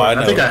before. Oh,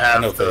 I think I have.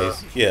 I know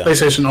FaZe. Yeah.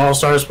 PlayStation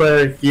All-Stars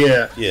player.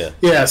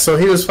 Yeah. So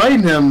he was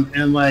fighting him,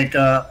 and like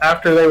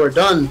after they were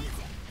done,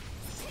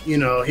 you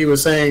know, he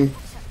was saying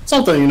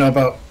something, you know,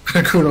 about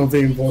Kuno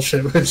being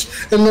bullshit, which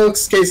in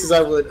most cases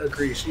I would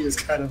agree. She is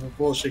kind of a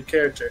bullshit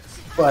character.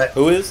 But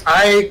who is?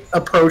 I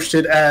approached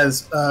it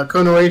as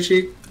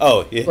Kunoichi.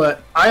 Oh, yeah.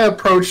 But I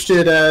approached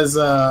it as,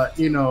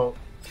 you know,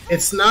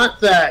 it's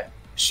not that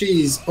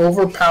she's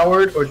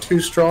overpowered or too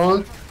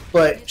strong,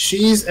 but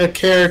she's a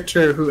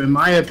character who, in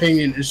my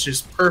opinion, is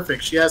just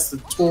perfect. She has the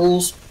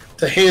tools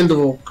to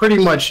handle pretty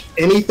much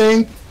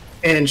anything,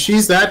 and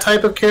she's that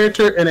type of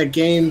character in a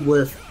game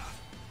with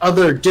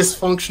other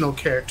dysfunctional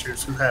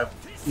characters who have,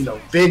 you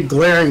know, big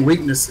glaring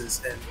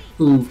weaknesses and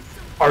who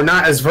are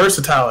not as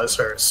versatile as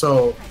her.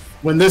 So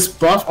when this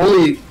buff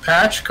only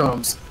patch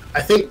comes,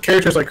 I think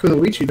characters like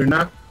Kunoichi, they're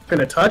not going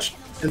to touch,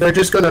 and they're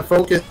just going to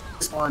focus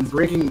on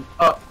bringing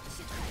up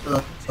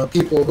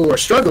people who are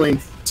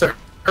struggling to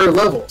her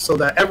level, so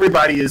that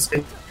everybody is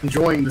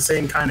enjoying the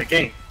same kind of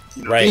game.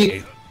 You know,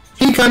 right.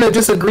 He kind of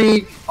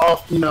disagreed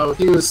off. You know,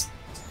 he was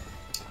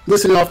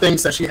listening off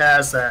things that she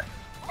has that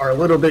are a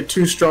little bit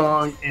too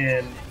strong,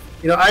 and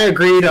you know, I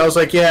agreed. I was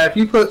like, yeah, if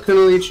you put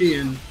Kunoichi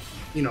in,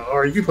 you know,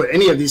 or if you put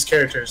any of these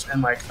characters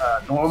in like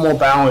a normal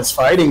balanced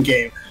fighting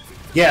game,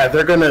 yeah,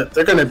 they're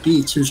gonna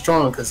be too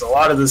strong because a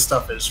lot of this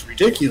stuff is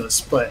ridiculous.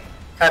 But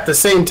at the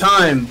same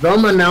time,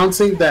 them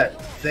announcing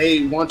that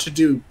they want to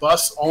do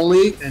buffs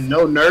only and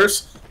no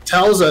nerfs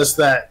tells us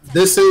that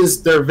this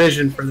is their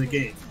vision for the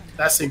game.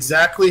 That's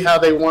exactly how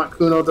they want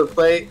Kuno to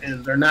play,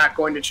 and they're not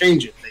going to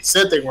change it. They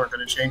said they weren't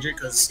going to change it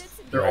because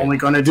they're only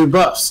going to do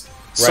buffs.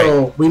 Right.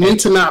 So we need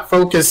to not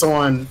focus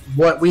on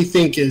what we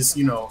think is,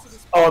 you know,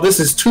 oh, this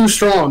is too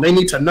strong, they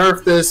need to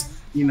nerf this,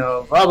 you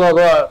know, blah, blah,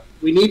 blah.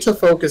 We need to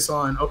focus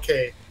on,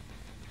 okay,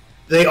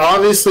 they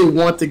obviously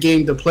want the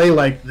game to play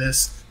like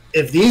this.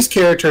 If these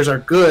characters are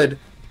good,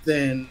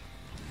 then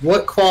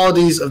what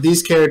qualities of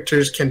these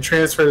characters can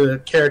transfer to the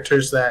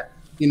characters that,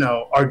 you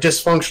know, are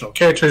dysfunctional,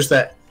 characters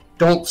that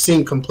don't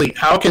seem complete?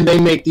 How can they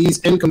make these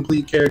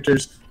incomplete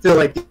characters feel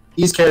like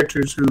these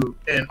characters who,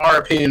 in our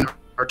opinion,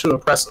 are too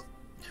oppressive?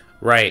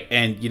 Right,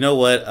 and you know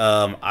what?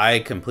 I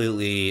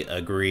completely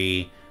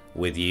agree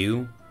with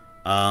you.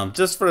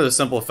 Just for the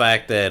simple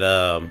fact that,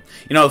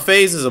 you know,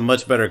 FaZe is a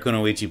much better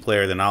Kunoichi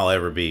player than I'll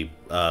ever be,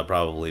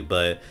 probably,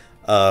 but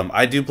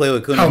I do play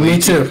with Kunoichi. Oh, me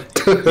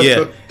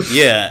too.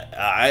 yeah.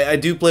 I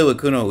do play with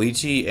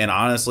Kunoichi, and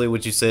honestly,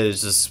 what you said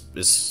is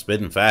just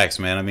spitting facts,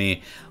 man. I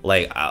mean,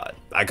 like,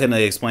 I couldn't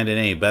have explained it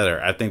any better.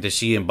 I think that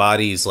she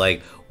embodies,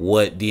 like,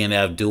 what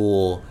DNF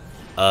Duel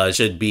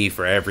should be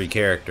for every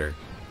character.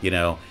 You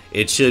know,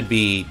 it should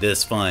be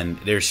this fun.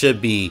 There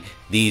should be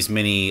these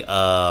many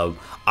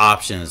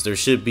options. There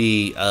should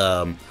be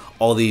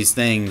all these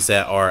things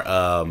that are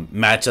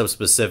matchup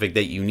specific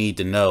that you need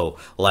to know.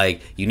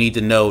 Like, you need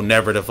to know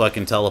never to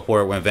fucking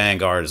teleport when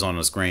Vanguard is on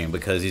the screen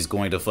because he's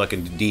going to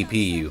fucking DP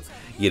you.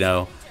 You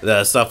know,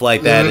 the stuff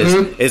like that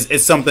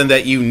is something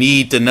that you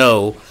need to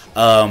know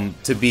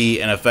to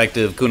be an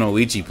effective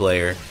Kunoichi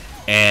player.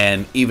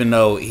 And even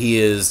though he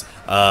is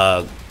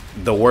the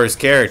worst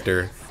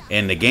character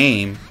in the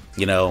game,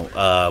 you know,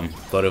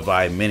 voted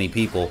by many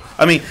people.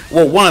 I mean,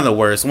 well, one of the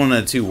worst, one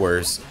of the two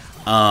worst.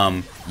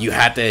 You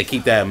have to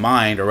keep that in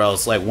mind, or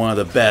else, like, one of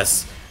the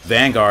best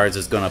Vanguards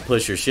is gonna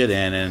push your shit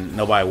in, and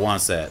nobody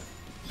wants that,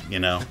 you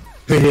know.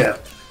 Yeah.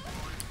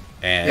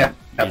 And yeah,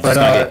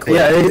 but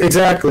yeah,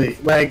 exactly.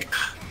 Like,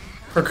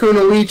 for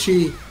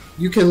Kunoichi,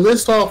 you can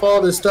list off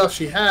all the stuff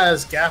she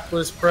has: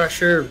 gapless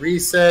pressure,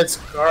 resets,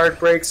 guard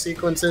break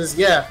sequences.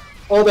 Yeah,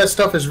 all that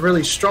stuff is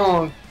really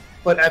strong,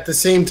 but at the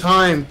same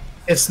time,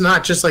 it's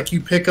not just like you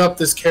pick up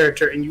this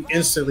character and you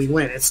instantly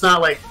win. It's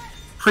not like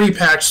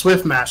pre-patch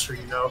Swiftmaster,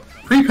 you know.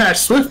 Pre-patch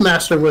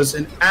Swiftmaster was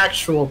an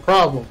actual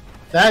problem.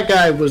 That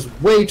guy was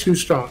way too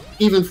strong,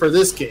 even for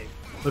this game.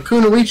 But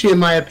Kunoichi, in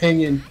my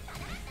opinion,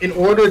 in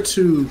order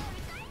to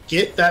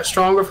get that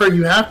strong with her,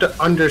 you have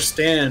to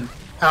understand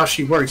how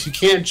she works. You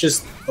can't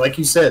just, like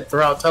you said,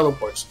 throw out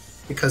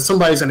teleports, because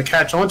somebody's going to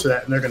catch on to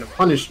that and they're going to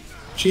punish you.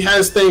 She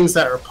has things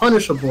that are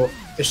punishable.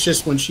 It's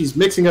just when she's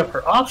mixing up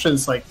her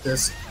options like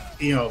this,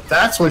 you know,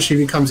 that's when she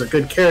becomes a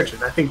good character.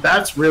 And I think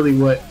that's really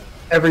what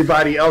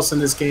everybody else in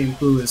this game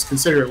who is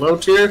considered low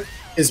tier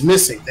is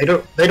missing. They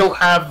don't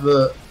have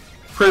the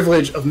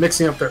privilege of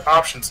mixing up their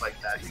options like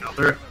that. You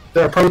know,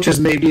 their approaches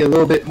may be a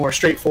little bit more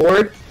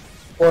straightforward,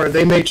 or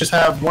they may just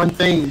have one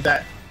thing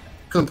that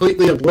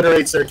completely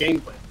obliterates their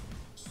gameplay.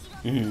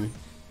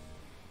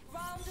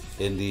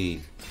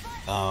 Indeed.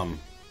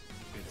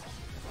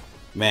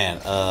 Man,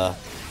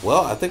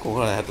 well, I think we're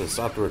gonna have to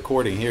stop the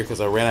recording here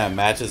because I ran out of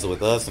matches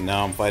with us, and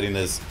now I'm fighting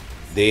this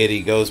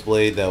deity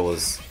Ghostblade that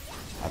was,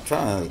 I'm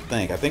trying to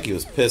think, I think he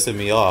was pissing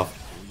me off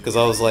because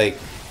I was like,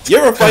 you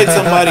ever fight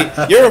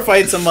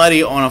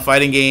somebody on a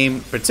fighting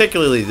game,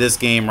 particularly this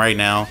game right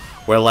now,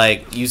 where,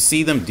 like, you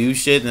see them do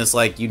shit and it's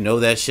like, you know,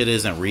 that shit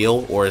isn't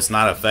real or it's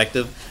not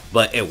effective,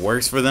 but it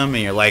works for them,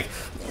 and you're like,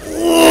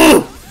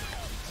 ooh!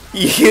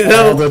 You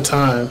know, all the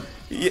time.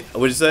 Yeah,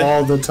 what'd you say?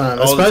 All the time,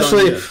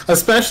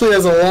 especially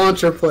as a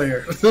launcher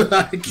player.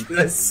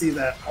 I see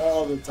that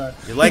all the time.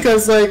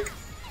 Because, like,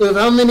 with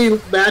how many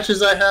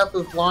matches I have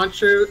with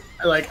launcher,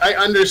 like, I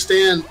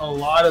understand a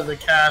lot of the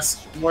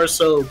cast more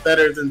so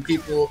better than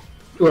people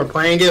who are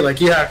playing it.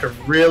 Like, you have to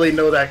really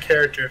know that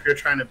character if you're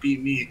trying to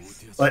beat me.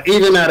 But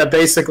even at a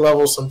basic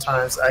level,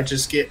 sometimes I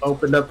just get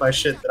opened up by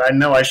shit that I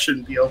know I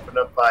shouldn't be opened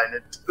up by,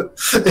 and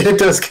it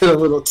does get a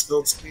little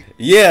tilty.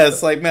 Yeah,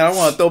 it's like, man, I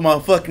want to throw my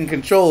fucking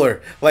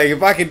controller. Like,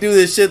 if I can do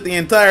this shit the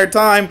entire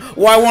time,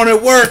 why won't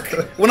it work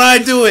when I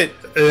do it?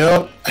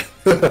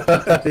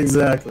 Yep.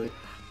 Exactly.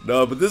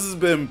 No, but this has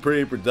been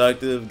pretty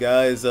productive,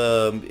 guys.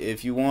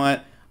 If you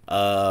want,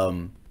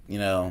 you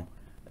know,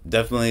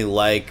 definitely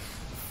like,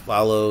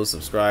 follow,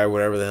 subscribe,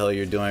 whatever the hell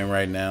you're doing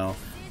right now.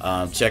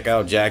 Check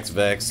out Jax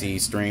Vex. He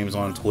streams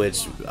on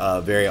Twitch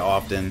very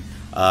often.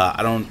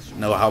 I don't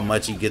know how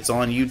much he gets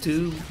on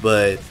YouTube,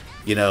 but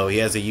you know, he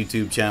has a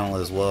YouTube channel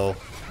as well.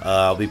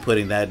 I'll be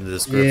putting that in the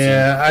description.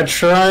 Yeah, I'm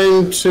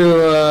trying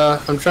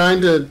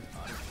to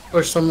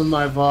push some of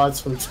my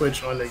VODs from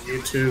Twitch onto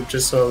YouTube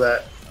just so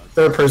that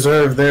they're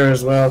preserved there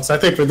as well. So I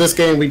think for this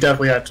game, we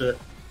definitely have to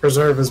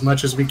preserve as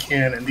much as we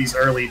can in these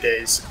early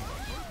days.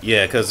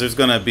 Yeah, because there's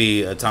going to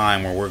be a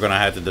time where we're going to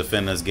have to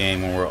defend this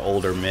game when we're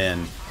older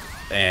men,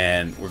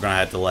 and we're going to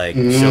have to, like,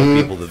 show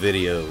people the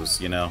videos,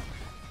 you know?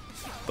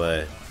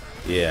 But,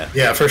 yeah.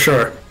 Yeah, for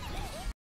sure.